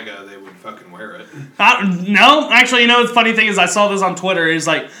said MAGA, they would fucking wear it. No, actually, the funny thing is I saw this on Twitter, is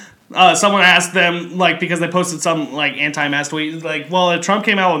someone asked them, because they posted some, anti-mask tweet, well, if Trump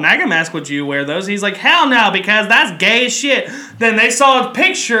came out with MAGA mask, would you wear those? He's like, hell no, because that's gay as shit. Then they saw a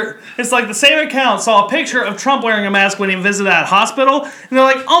picture, it's the same account, saw a picture of Trump wearing a mask when he visited that hospital, and they're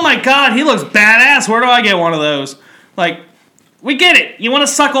like, oh my god, he looks badass, where do I get one of those? We get it, you want to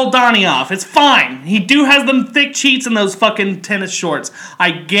suck old Donnie off, it's fine. He has them thick cheeks and those fucking tennis shorts,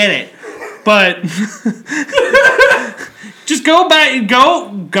 I get it. But just go back, go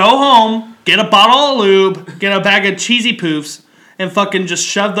home, get a bottle of lube, get a bag of cheesy poofs, and fucking just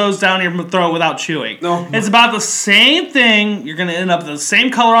shove those down your throat without chewing. No. It's about the same thing. You're gonna end up with the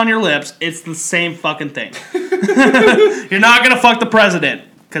same color on your lips. It's the same fucking thing. You're not gonna fuck the president,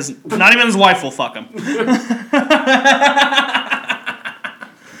 because not even his wife will fuck him.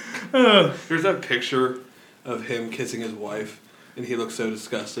 There's that picture of him kissing his wife. and he looks so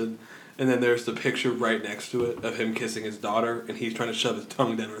disgusted. And then there's the picture right next to it of him kissing his daughter, and he's trying to shove his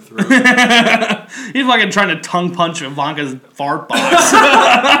tongue down her throat. He's fucking trying to tongue punch Ivanka's fart box.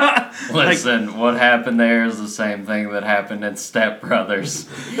 Listen, what happened there is the same thing that happened in Step Brothers.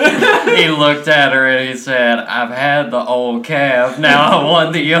 He looked at her and he said, "I've had the old calf, now I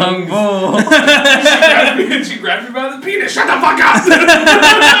want the young bull." She grabbed me by the penis. Shut the fuck up!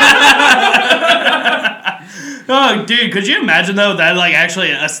 Oh, dude, could you imagine though that like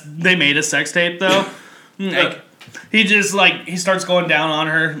actually they made a sex tape though? Like he just like he starts going down on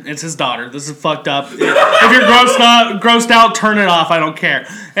her. It's his daughter. This is fucked up. If you're grossed out, turn it off. I don't care.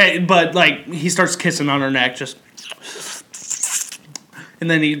 Hey, but like he starts kissing on her neck, just, and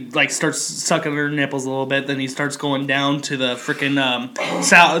then he like starts sucking her nipples a little bit. Then he starts going down to the freaking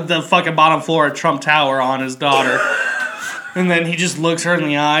the fucking bottom floor of Trump Tower on his daughter, and then he just looks her in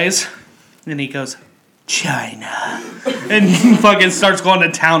the eyes, and he goes, "China," and he fucking starts going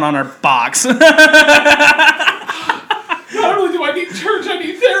to town on her box. Not only do I need church, I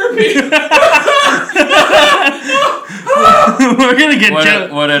need therapy. We're gonna get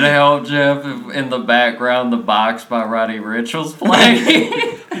Jeff. Would it help, Jeff, if in the background the box by Roddy Ricch was playing?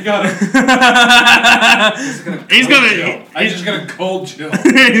 You got it. He's gonna. I'm just gonna cold chill.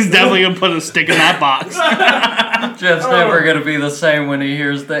 He's definitely gonna put a stick in that box. Jeff's never gonna be the same when he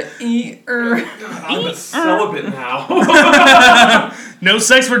hears the "ee-er." I'm a celibate now. No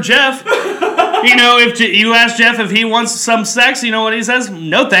sex for Jeff. You know, if you ask Jeff if he wants some sex, you know what he says?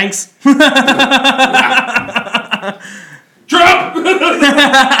 No thanks. Trump!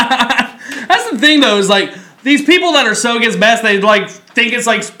 That's the thing, though, is like these people that are so against masks, they like think it's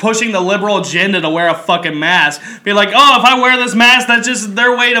like pushing the liberal agenda to wear a fucking mask. Be like, oh, if I wear this mask, that's just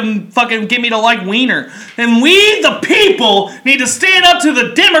their way to fucking get me to like Wiener. And we, the people, need to stand up to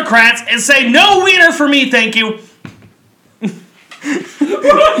the Democrats and say, no Wiener for me, thank you. It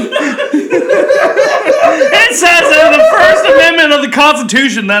says in the First Amendment of the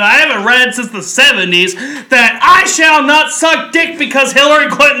Constitution that I haven't read since the 70s that I shall not suck dick because Hillary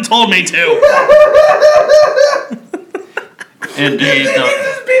Clinton told me to. Indeed. These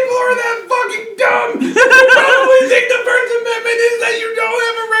people are that fucking dumb. They probably think the First Amendment is that you don't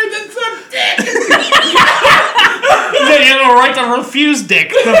have a right to suck dick. You have a right to refuse dick.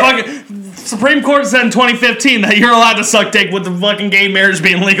 The fucking Supreme Court said in 2015 that you're allowed to suck dick with the fucking gay marriage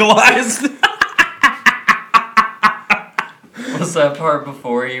being legalized. Was that part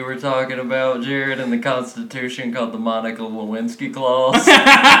before you were talking about, Jared, in the Constitution called the Monica Lewinsky Clause?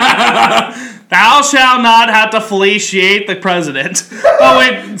 Thou shalt not have to felicitate the president. Oh,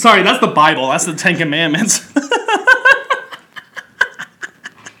 wait, sorry, that's the Bible. That's the Ten Commandments.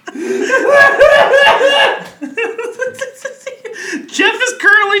 Jeff is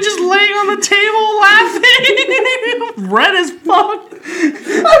currently just laying on the table laughing. Red as fuck. I'm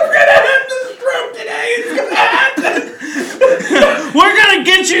gonna have the stroke today. It's gonna happen. We're gonna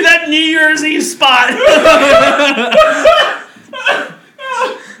get you that New Year's Eve spot.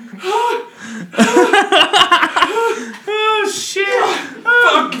 Oh shit.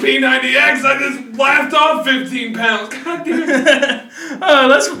 Fuck P90X. I just laughed off 15 pounds. God damn it.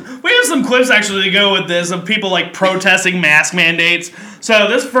 We have some clips actually to go with this of people like protesting mask mandates. So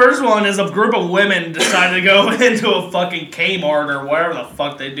this first one is a group of women decided to go into a fucking Kmart or wherever the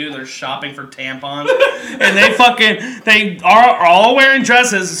fuck they do their shopping for tampons. And they are all wearing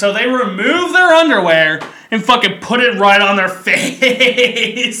dresses, so they remove their underwear and fucking put it right on their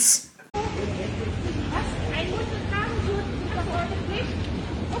face.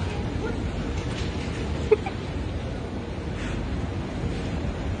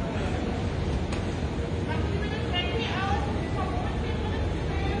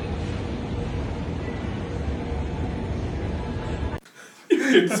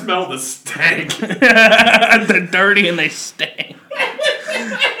 You can smell the stank. They're dirty and they stink.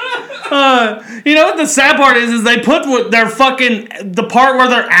 You know what the sad part is they put their fucking, the part where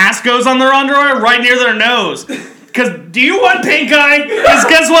their ass goes on their underwear right near their nose. Because do you want pink eye? Because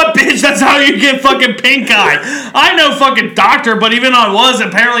guess what, bitch? That's how you get fucking pink eye. I know fucking doctor, but even on was,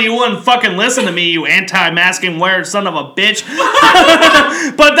 apparently you wouldn't fucking listen to me, you anti-masking wearing son of a bitch.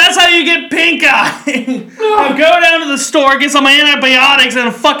 But that's how you get pink eye. I'll go down to the store, get some antibiotics and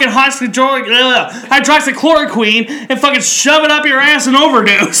a fucking hydroxychloroquine and fucking shove it up your ass and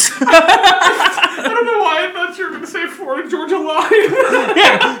overdose. I don't know why I thought you were going to say Florida Georgia Line.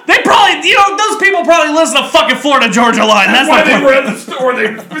 Yeah, they probably, those people probably listen to fucking Florida Georgia Line. That's why they were at the store.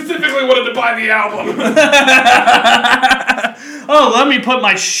 They specifically wanted to buy the album. Oh, let me put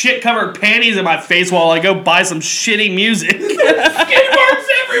my shit-covered panties in my face while I go buy some shitty music. Skid marks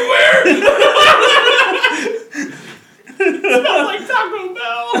everywhere. It smells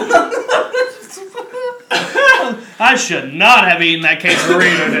I should not have eaten that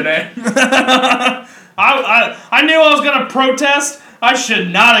quesarito today. I knew I was going to protest. I should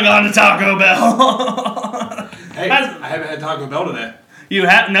not have gone to Taco Bell. Hey, I haven't had Taco Bell today. You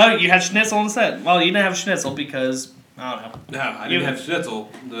had schnitzel on the set. Well, you didn't have schnitzel because, I don't know. No, I didn't have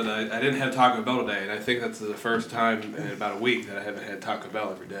schnitzel, but I didn't have Taco Bell today, and I think that's the first time in about a week that I haven't had Taco Bell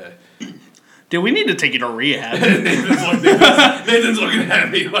every day. Dude, we need to take you to rehab. Nathan's looking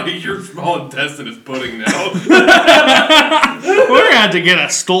at me like your small intestine is pudding now. We're going to have to get a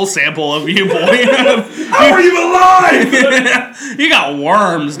stool sample of you, boy. How are you alive? You got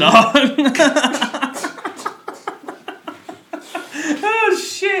worms, dog. Oh,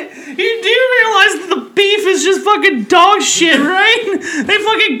 shit. You do realize that the beef is just fucking dog shit, right? They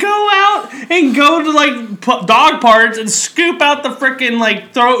fucking go out and go to, like, dog parts and scoop out the frickin',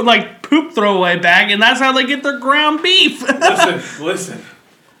 like, poop throwaway bag, and that's how they get their ground beef. Listen.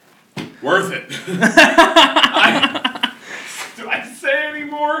 Worth it. Do I say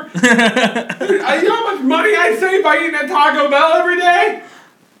anymore? You know how much money I save by eating at Taco Bell every day?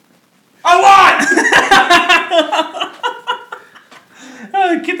 A lot!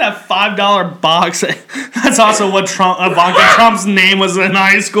 Get that $5 box. That's also what Ivanka Trump's name was in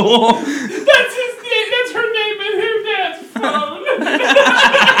high school. That's his name. That's her name in her dad's phone.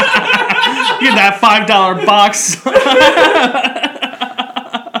 Get that $5 box.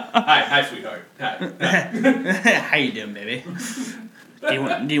 Hi, sweetheart. Hi. How you doing, baby?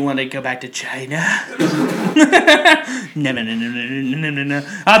 Do you want to go back to China? No.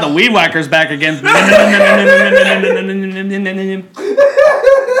 Ah, the weed whacker's back again. I'm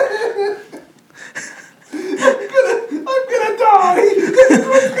gonna die.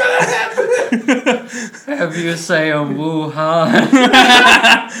 What's gonna happen? Have you say Wuhan?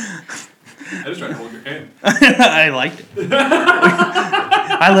 I just tried to hold your hand. I liked it.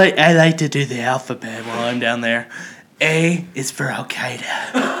 I like to do the alphabet while I'm down there. A is for Al Qaeda.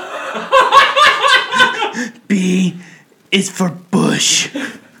 B is for Bush.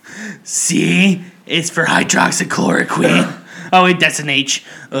 C is for hydroxychloroquine. Oh wait, that's an H.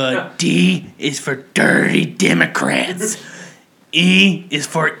 D is for dirty Democrats. E is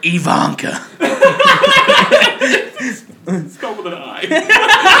for Ivanka. Spelled with an I.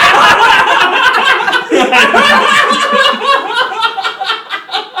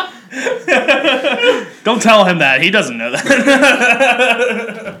 Don't tell him that. He doesn't know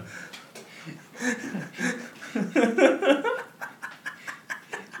that.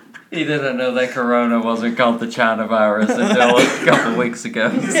 He didn't know that Corona wasn't called the China virus until a couple weeks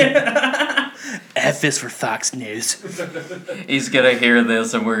ago. F is for Fox News. He's gonna hear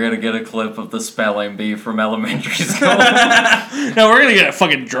this, and we're gonna get a clip of the spelling bee from elementary school. No, we're gonna get a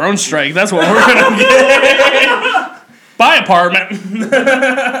fucking drone strike. That's what we're gonna get. Buy apartment.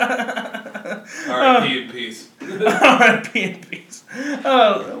 R.I.P. in peace. R.I.P. in peace.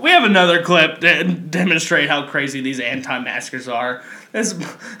 We have another clip to demonstrate how crazy these anti-maskers are.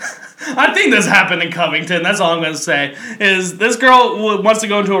 I think this happened in Covington. That's all I'm going to say. Is this girl wants to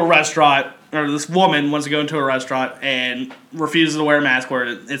go into a restaurant, or this woman wants to go into a restaurant and refuses to wear a mask where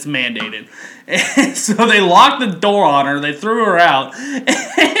it's mandated. And so they locked the door on her. They threw her out.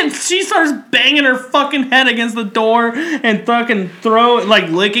 And she starts banging her fucking head against the door and fucking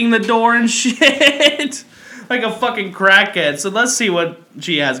licking the door and shit. Like a fucking crackhead. So let's see what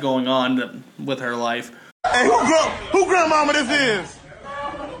she has going on with her life. Hey, who grandmama this is?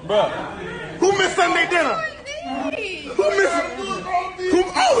 Bruh. Who missed Sunday dinner?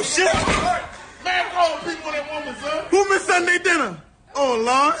 Oh, shit. Man, call the people that woman, son. Who missed Sunday dinner? Oh,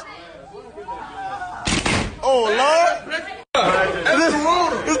 Lord. Oh, Lord.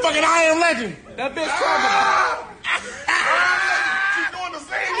 This fucking I Am Legend. That bitch She's doing the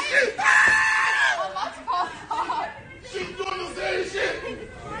same shit. She's doing the same shit.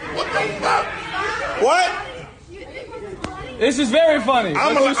 What the fuck? What? This is very funny.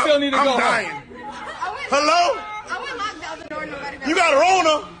 You still need to go dying. Hello? I would lock the other door no matter what. You got a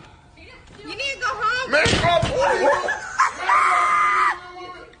Rona? You need to go home. Man,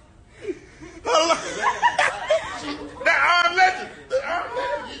 hello? That Iron Legend.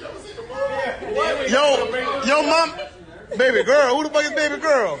 Yo, mom, baby girl. Who the fuck is baby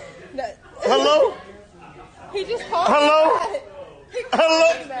girl? Hello? He just called. Hello? Hello?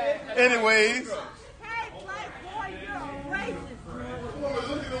 Anyways.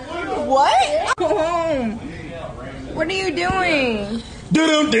 What? Go home. What are you doing?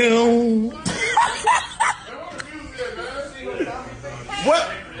 Do-do-do.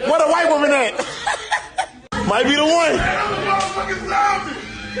 What a white woman at? Might be the one.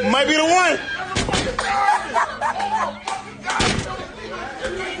 Might be the one.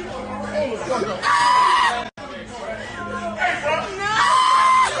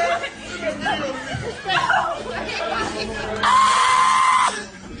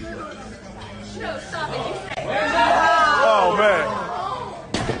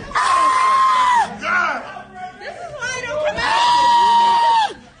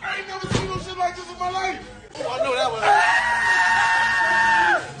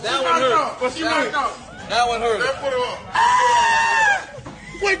 up. What you mean? That one hurt. Let's put her up.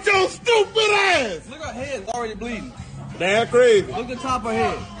 With your stupid ass. Look, her head's already bleeding. Damn crazy. Look at the top of her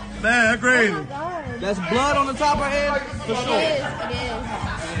head. Damn crazy. That's blood on the top of her head? For sure. It is.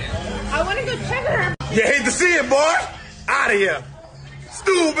 I want to go check her. You hate to see it, boy. Out of here.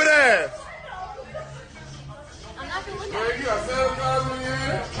 Stupid ass. I'm not going to look at You got $7 on your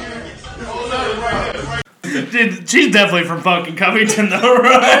head? Dude, she's definitely from fucking Covington, though,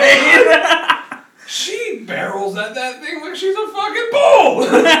 right? She barrels at that thing like she's a fucking bull.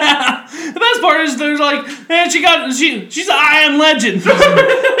 The best part is there's like, man, she's an I Am Legend.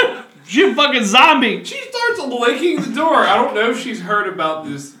 She's a fucking zombie. She starts licking the door. I don't know if she's heard about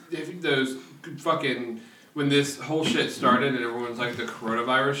this. Those fucking when this whole shit started and everyone's like the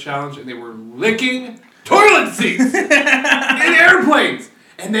coronavirus challenge and they were licking toilet seats in airplanes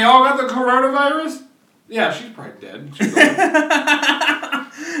and they all got the coronavirus. Yeah, she's probably dead.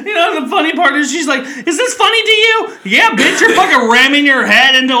 You know, the funny part is she's like, is this funny to you? Yeah, bitch, you're fucking ramming your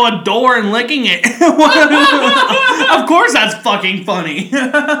head into a door and licking it. Of course that's fucking funny.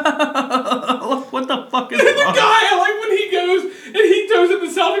 What the fuck is And the wrong? guy, I like when he goes and he goes in the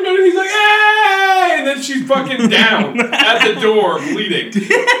selfie mode and he's like, hey! And then she's fucking down at the door bleeding.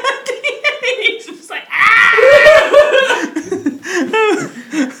 He's just like, ah!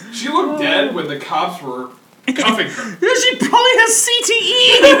 She looked dead when the cops were cuffing her. Yeah, she probably has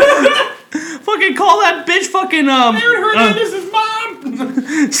CTE. Fucking call that bitch fucking Aaron Hernandez's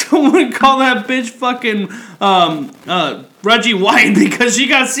mom. Someone call that bitch fucking Reggie White because she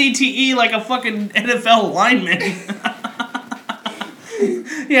got CTE like a fucking NFL lineman.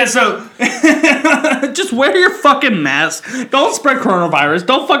 Yeah, so just wear your fucking mask. Don't spread coronavirus.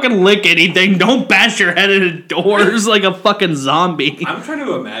 Don't fucking lick anything. Don't bash your head into doors like a fucking zombie. I'm trying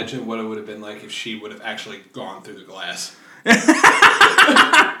to imagine what it would have been like if she would have actually gone through the glass. And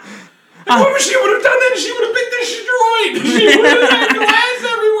what she would have done then? She would have been destroyed. She would have had glass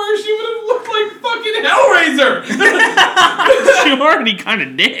everywhere. She would have looked like fucking Hellraiser. She already kind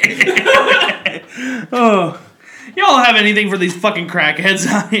of did. Oh. Y'all have anything for these fucking crackheads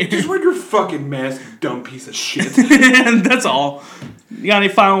out here? Just wear your fucking mask, you dumb piece of shit. That's all. You got any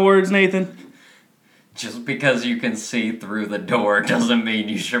final words, Nathan? Just because you can see through the door doesn't mean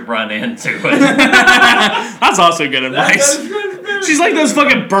you should run into it. That's also good advice. She's like those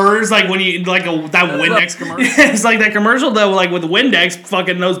fucking birds, like when you that Windex commercial. It's like that commercial though, like with Windex.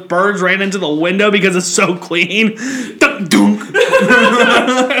 Fucking those birds ran into the window because it's so clean. Dunk, dunk. You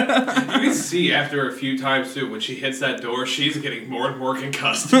can see after a few times too when she hits that door, she's getting more and more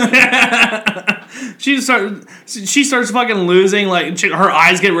concussed. She starts fucking losing. Like her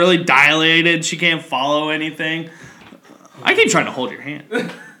eyes get really dilated. She can't follow anything. I keep trying to hold your hand.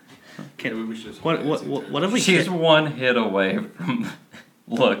 What if we? She's one hit away from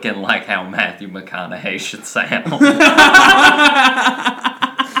looking like how Matthew McConaughey should sound.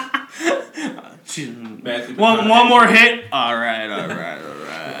 One more hit. All right.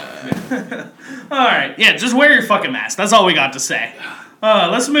 All right. Yeah, just wear your fucking mask. That's all we got to say.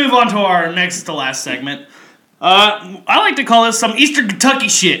 Let's move on to our next to last segment. I like to call this some Eastern Kentucky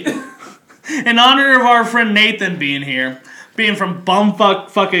shit. In honor of our friend Nathan being here, being from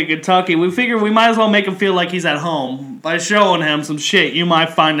bumfuck fucking Kentucky, we figured we might as well make him feel like he's at home by showing him some shit you might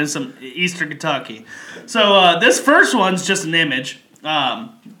find in some Eastern Kentucky. So this first one's just an image.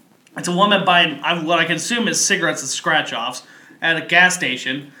 It's a woman buying what I can assume is cigarettes and scratch-offs at a gas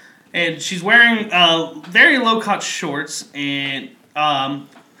station. And she's wearing very low-cut shorts. And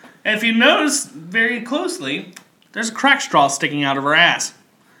if you notice very closely, there's a crack straw sticking out of her ass.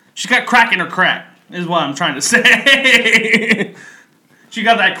 She's got crack in her crack, is what I'm trying to say. She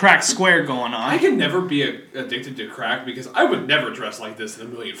got that crack square going on. I could never be addicted to crack because I would never dress like this in a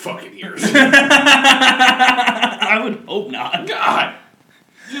million fucking years. I would hope not. God.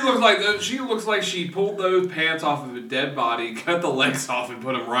 She looks like she pulled those pants off of a dead body, cut the legs off, and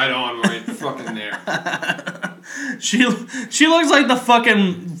put them right on right fucking there. She looks like the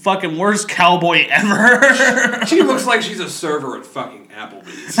fucking worst cowboy ever. She looks like she's a server at fucking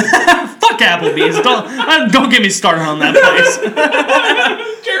Applebee's. Fuck Applebee's. Don't get me started on that place.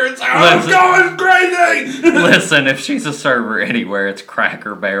 Jared's I'm going crazy. Listen, if she's a server anywhere, it's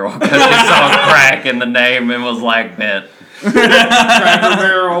Cracker Barrel because she saw crack in the name and was like, bet. Cracker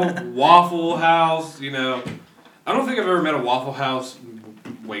Barrel, Waffle House, you know. I don't think I've ever met a Waffle House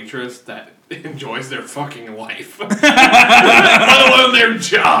waitress that enjoys their fucking life. Let alone their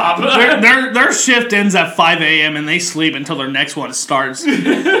job. Their shift ends at 5 a.m. and they sleep until their next one starts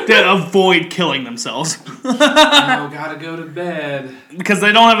to avoid killing themselves. Oh, gotta go to bed. Because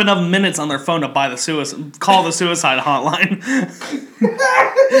they don't have enough minutes on their phone to call the suicide hotline.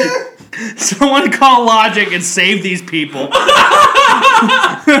 Someone call Logic and save these people.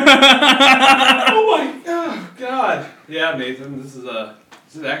 Oh, God. Yeah, Nathan, is it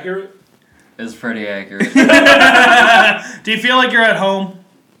accurate? It's pretty accurate. Do you feel like you're at home?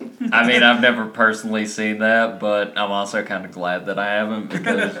 I mean, I've never personally seen that, but I'm also kind of glad that I haven't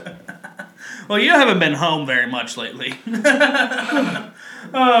because... Well, you haven't been home very much lately.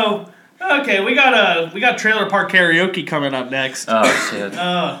 Oh, okay. We got Trailer Park Karaoke coming up next. Oh, shit.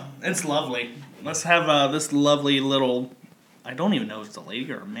 It's lovely. Let's have this lovely little... I don't even know if it's a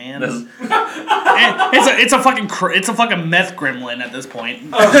lady or a man. It's a fucking meth gremlin at this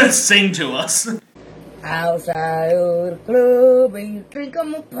point. Sing to us. Outside of the club and you think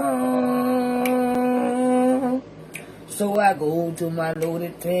I'm a punk. So I go to my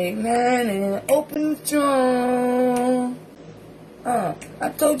loaded Tech 9 and open the trunk. I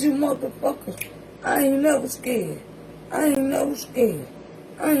told you motherfuckers, I ain't never scared. I ain't never scared.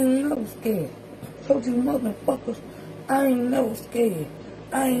 I ain't never scared. Told you motherfuckers, I ain't never scared.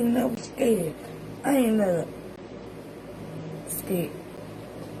 I ain't never scared. I ain't never scared.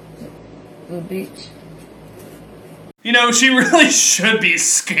 Little bitch. You know, she really should be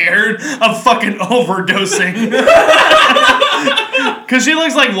scared of fucking overdosing. Because she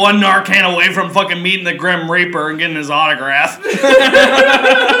looks like one Narcan away from fucking meeting the Grim Reaper and getting his autograph.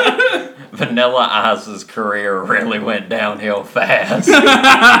 Vanilla Ice's career really went downhill fast.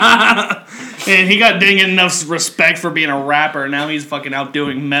 And he got dinged enough respect for being a rapper. Now he's fucking out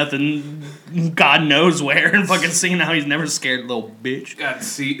doing meth and God knows where and fucking singing how he's never scared, little bitch. God,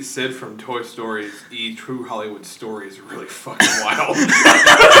 Sid from Toy Story's True Hollywood Story is really fucking wild.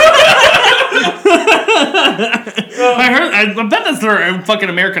 I bet that's their fucking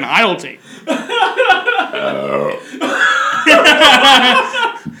American Idol team.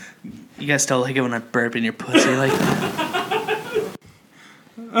 You guys still like it when I burp in your pussy like that?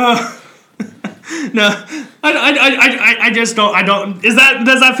 No, I just don't. I don't. Does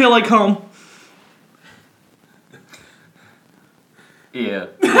that feel like home? Yeah.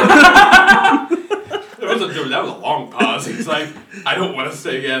 That was a long pause. He's like, I don't want to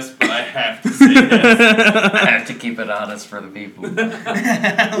say yes, but I have to say yes. I have to keep it honest for the people. We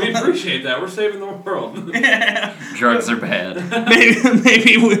appreciate that. We're saving the world. Drugs are bad.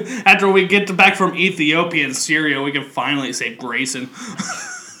 Maybe after we get back from Ethiopia and Syria, we can finally save Grayson.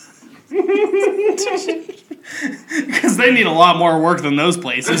 Because they need a lot more work than those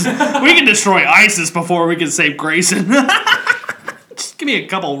places. We can destroy ISIS before we can save Grayson. Just give me a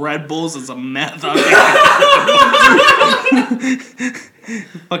couple Red Bulls and some meth.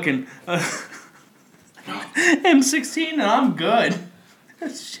 Fucking M16 and I'm good.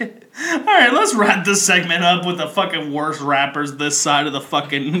 Shit. Alright, let's wrap this segment up with the fucking worst rappers this side of the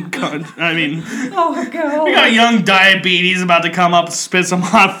fucking country. I mean, Oh my god. we got young Diabetes about to come up, spit some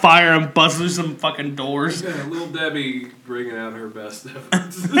hot fire, and bust through some fucking doors. Yeah, Little Debbie bringing out her best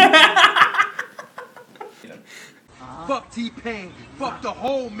efforts. Fuck T-Pain. Fuck the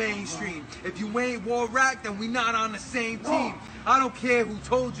whole mainstream. If you ain't Warrack, then we not on the same team. I don't care who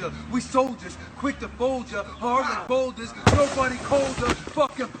told you. We soldiers, quick to fold you. Hard like boulders, nobody colder.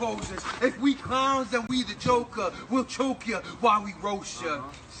 Fucking posers. If we clowns, then we the Joker. We'll choke you while we roast you.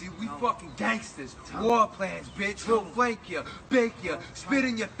 See, we fucking gangsters. War plans, bitch. We'll flank you, bake you, spit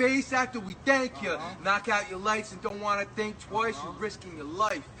in your face after we thank you. Knock out your lights and don't want to think twice. You're risking your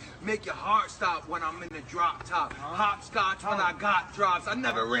life. Make your heart stop when I'm in the drop top. Hopscotch when I got drops. I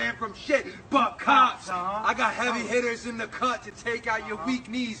never ran from shit but cops. I got heavy hitters in the cut to take out your weak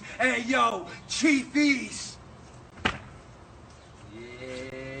knees. Hey, yo, Chiefies.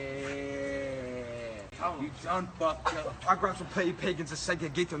 You done fucked up. I grabbed some petty pagans and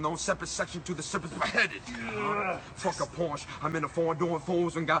segregate them, no separate section to the separate beheaded. Fuck a Porsche. I'm in the phone doing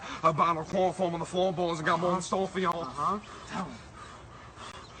phones and got a bottle of chloroform on the floorboards and got more in store for y'all.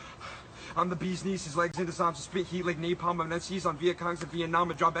 I'm the bee's knees, his legs into arms to spit heat like napalm. I'm MCs on Viet Congs in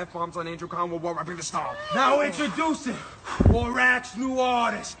Vietnam and drop F-bombs on Andrew Conwell while rapping the star. Now introducing Warrack's new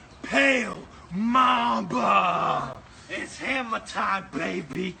artist, Pale Mamba. It's hammer time,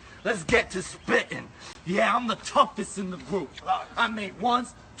 baby. Let's get to spitting. Yeah, I'm the toughest in the group. I make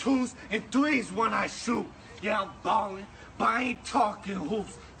ones, twos, and threes when I shoot. Yeah, I'm ballin', but I ain't talking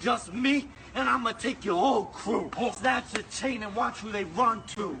hoops. Just me, and I'ma take your whole crew. Snatch the chain and watch who they run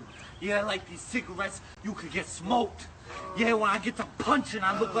to. Yeah, like these cigarettes, you could get smoked. Yeah, when I get to punching,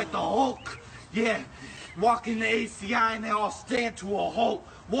 I look like the Hulk. Yeah, walk in the ACI and they all stand to a halt.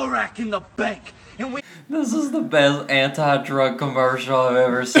 Warrack in the bank. And we This is the best anti-drug commercial I've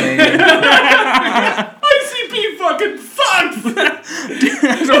ever seen. ICP fucking sucks!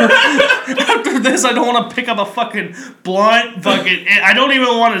 After this, I don't want to pick up a fucking blunt. I don't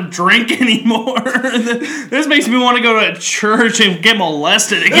even want to drink anymore. This makes me want to go to a church and get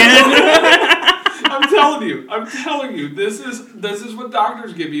molested again. I'm telling you, this is what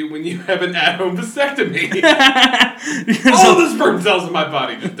doctors give you when you have an at-home vasectomy. All the sperm cells in my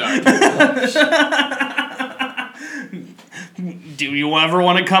body just died. Do you ever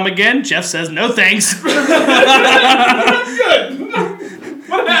want to come again? Jeff says no thanks. Good.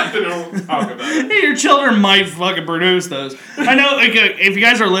 What happened? We'll talk about it. Hey, your children might fucking produce those. I know, if you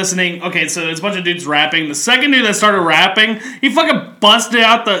guys are listening, okay, so it's a bunch of dudes rapping. The second dude that started rapping, he fucking busted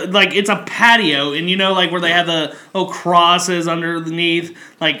out it's a patio, and where they have the little crosses underneath.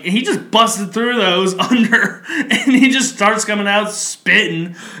 He just busted through those under, and he just starts coming out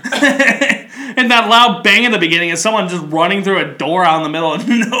spitting. And that loud bang at the beginning is someone just running through a door out in the middle of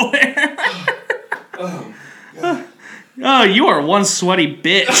nowhere. Oh, you are one sweaty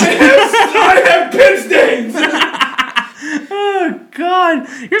bitch. I have pin stains! Oh, God.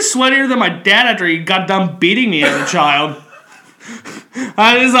 You're sweatier than my dad after he got done beating me as a child.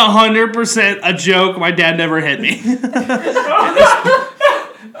 That is 100% a joke. My dad never hit me.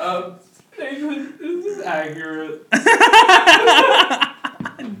 Nathan, this is accurate.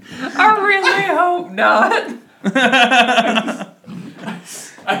 I really hope not.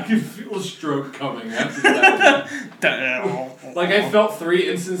 I can feel a stroke coming after that. I felt 3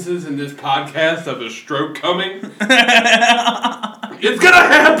 instances in this podcast of a stroke coming. It's gonna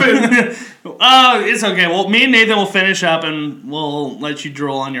happen! Oh, it's okay. Well, me and Nathan will finish up and we'll let you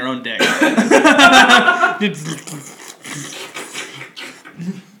drool on your own dick.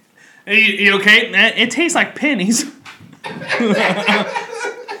 You okay? It tastes like pennies.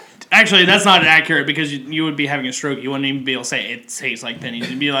 Actually, that's not accurate because you would be having a stroke. You wouldn't even be able to say it tastes like pennies.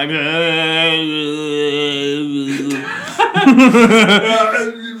 You'd be like, you'd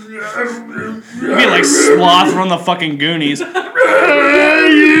be like Sloth from the fucking Goonies.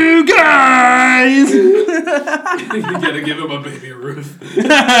 You guys! You gotta give him a Baby Ruth.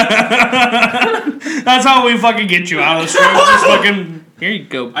 That's how we fucking get you out of the stroke. Just fucking... Here you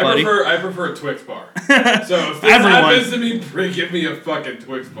go, buddy. I prefer a Twix bar. So if this happens to me, give me a fucking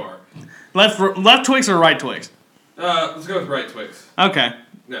Twix bar. Left Twix or right Twix? Let's go with right Twix. Okay.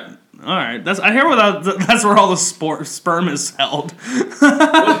 Yeah. All right. That's where all the sperm is held.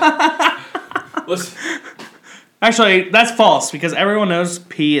 Actually, that's false because everyone knows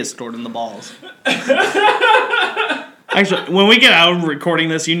pee is stored in the balls. Actually, when we get out of recording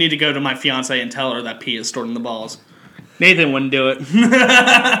this, you need to go to my fiance and tell her that pee is stored in the balls. Nathan wouldn't do it.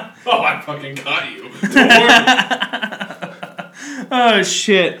 Oh, I fucking got you. Don't worry. Oh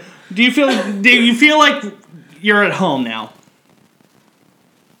shit. Do you feel like you're at home now?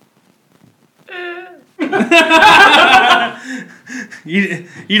 You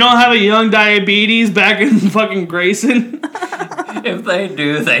don't have a young diabetes back in fucking Grayson? If they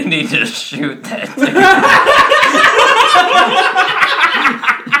do, they need to shoot that thing.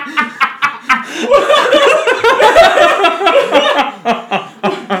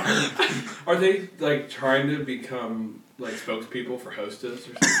 Are they trying to become spokespeople for Hostess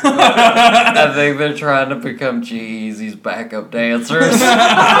or something? I think they're trying to become G-Eazy's backup dancers.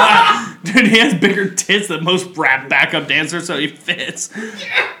 Dude, he has bigger tits than most rap backup dancers, so he fits.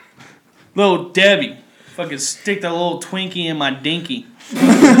 Little Debbie, fucking stick that little Twinkie in my dinky.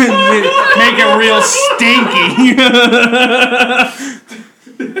 Make it real stinky.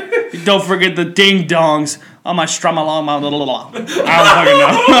 Don't forget the ding dongs on my strum along my little. I don't fucking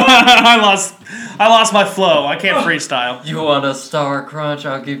know. I lost my flow. I can't freestyle. You want a Star Crunch?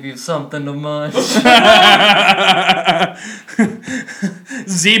 I'll give you something to munch.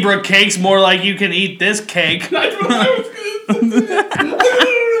 Zebra cake's more like you can eat this cake. That's what I was gonna say.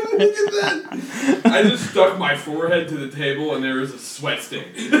 I just stuck my forehead to the table and there was a sweat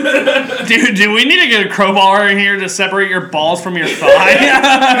stain. Dude, do we need to get a crowbar in here to separate your balls from your thigh?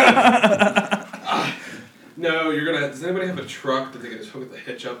 No, you're gonna. Does anybody have a truck that they can just hook the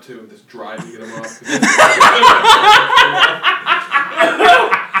hitch up to and just drive to get them up?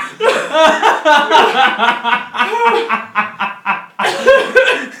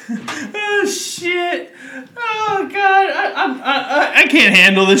 Oh shit! Oh god, I can't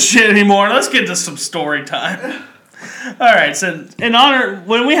handle this shit anymore. Let's get to some story time. All right, so in honor,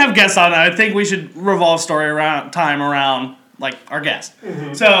 when we have guests on, I think we should revolve story time around our guest.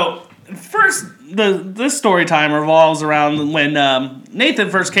 Mm-hmm. So. First, this story time revolves around when Nathan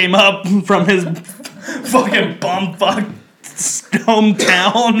first came up from his fucking bumfuck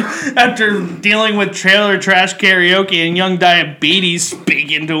hometown after dealing with trailer trash karaoke and young diabetes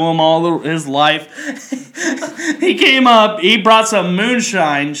speaking to him all his life. He came up, he brought some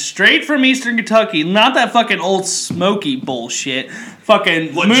moonshine straight from Eastern Kentucky. Not that fucking old smoky bullshit.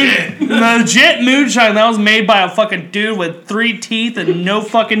 Fucking legit moonshine that was made by a fucking dude with 3 teeth and no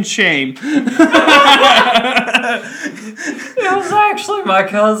fucking shame. It was actually my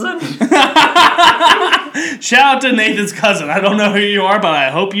cousin. Shout out to Nathan's cousin. I don't know who you are, but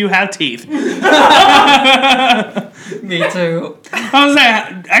I hope you have teeth. Me too. I was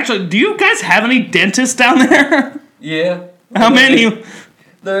like, actually, do you guys have any dentists down there? Yeah. How many?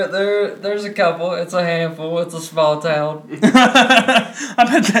 There's a couple. It's a handful. It's a small town. I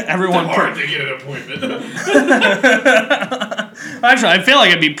bet that everyone. It's hard to get an appointment. Actually, I feel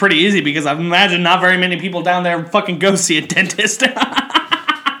like it'd be pretty easy because I imagine not very many people down there fucking go see a dentist. Gotta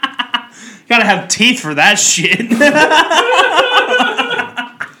have teeth for that shit.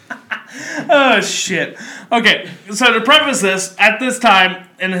 Oh, shit. Okay, so to preface this, at this time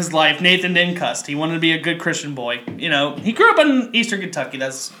in his life, Nathan didn't cuss. He wanted to be a good Christian boy. You know, he grew up in Eastern Kentucky.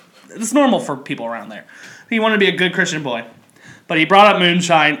 That's normal for people around there. He wanted to be a good Christian boy. But he brought up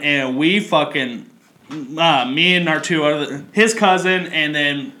moonshine, and we fucking, me and our two other, his cousin, and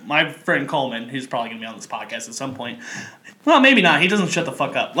then my friend Coleman, who's probably going to be on this podcast at some point. Well, maybe not. He doesn't shut the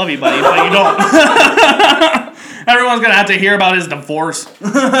fuck up. Love you, buddy, but you don't. Everyone's going to have to hear about his divorce.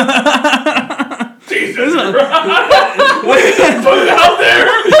 Jesus Christ. Put it out there.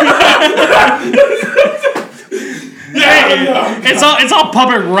 Hey, it's all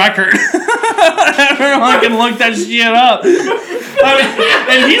public record. Everyone can look that shit up. I mean,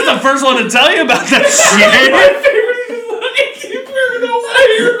 and he's the first one to tell you about that shit. My favorite is like, we're gonna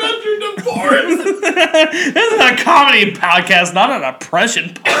hear about your divorce. This is a comedy podcast, not an oppression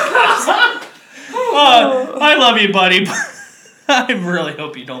podcast. I love you, buddy. I really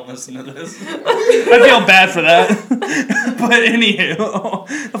hope you don't listen to this. I feel bad for that. But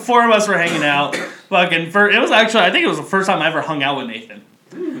anywho, the 4 of us were hanging out. It was actually, I think it was the first time I ever hung out with Nathan.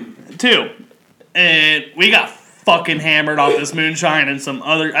 2. And we got fucking hammered off this moonshine and some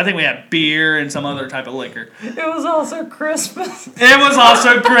other, I think we had beer and some other type of liquor. It was also Christmas. It was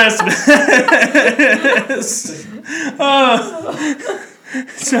also Christmas.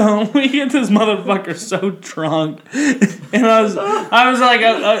 So we get this motherfucker so drunk, and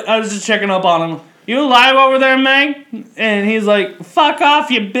I was just checking up on him. You alive over there, Meg? And he's like, "Fuck off,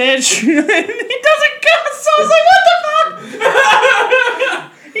 you bitch!" And he doesn't cuss. So I was like, "What the fuck?"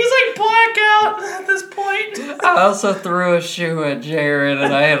 He's like blackout at this point. I also threw a shoe at Jared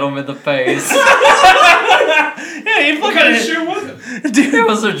and I hit him in the face. Yeah, he fucking. What kind of shoe was it? Dude, It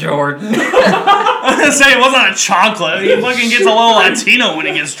was a Jordan. I was gonna say it wasn't a chocolate. He fucking gets a little Latino when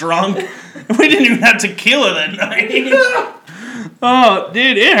he gets drunk. We didn't even have tequila that night. Oh,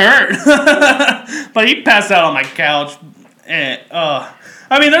 dude, it hurt. But he passed out on my couch. And,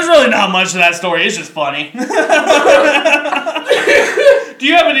 I mean, there's really not much to that story. It's just funny. Do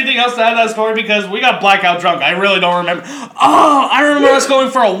you have anything else to add to that story? Because we got blackout drunk. I really don't remember. Oh, I remember us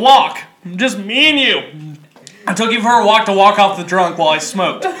going for a walk. Just me and you. I took you for a walk to walk off the drunk while I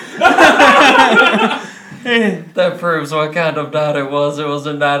smoked. That proves what kind of night it was. It was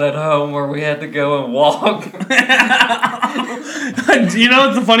a night at home where we had to go and walk. You know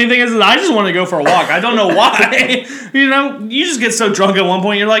what the funny thing is I just want to go for a walk. I don't know why. You know, you just get so drunk at one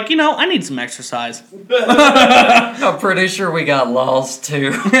point, you're like, I need some exercise. I'm pretty sure we got lost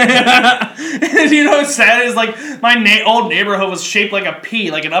too. And you know what's sad is like my old neighborhood was shaped like a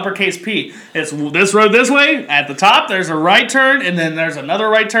P, like an uppercase P. It's this road this way. At the top, there's a right turn, and then there's another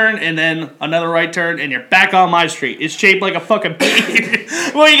right turn, and then another right turn, and you're back on my street. It's shaped like a fucking P.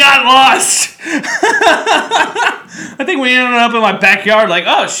 We got lost. I think we ended up in my backyard like,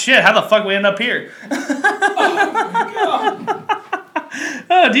 oh shit, how the fuck we end up here?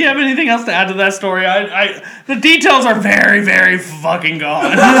 Do you have anything else to add to that story? The details are very, very fucking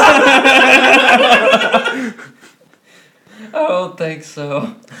gone. I don't think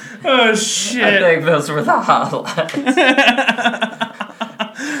so. Oh shit. I think those were the highlights.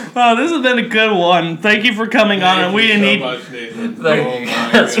 Oh, this has been a good one. Thank you for coming on, and Thank you so much, Nathan. Thank you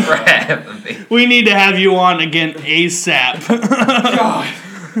guys for having me. we need to have you on again ASAP. God.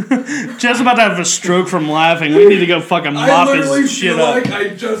 Just about to have a stroke from laughing. We need to go fucking I mop literally his shit feel up. like I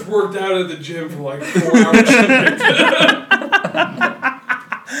just worked out at the gym for like 4 hours.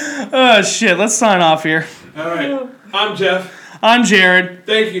 Oh shit, let's sign off here. Alright, I'm Jeff. I'm Jared.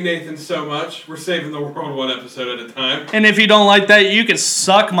 Thank you, Nathan, so much. We're saving the world one episode at a time. And if you don't like that, you can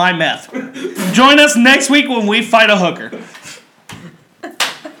suck my meth. Join us next week when we fight a hooker.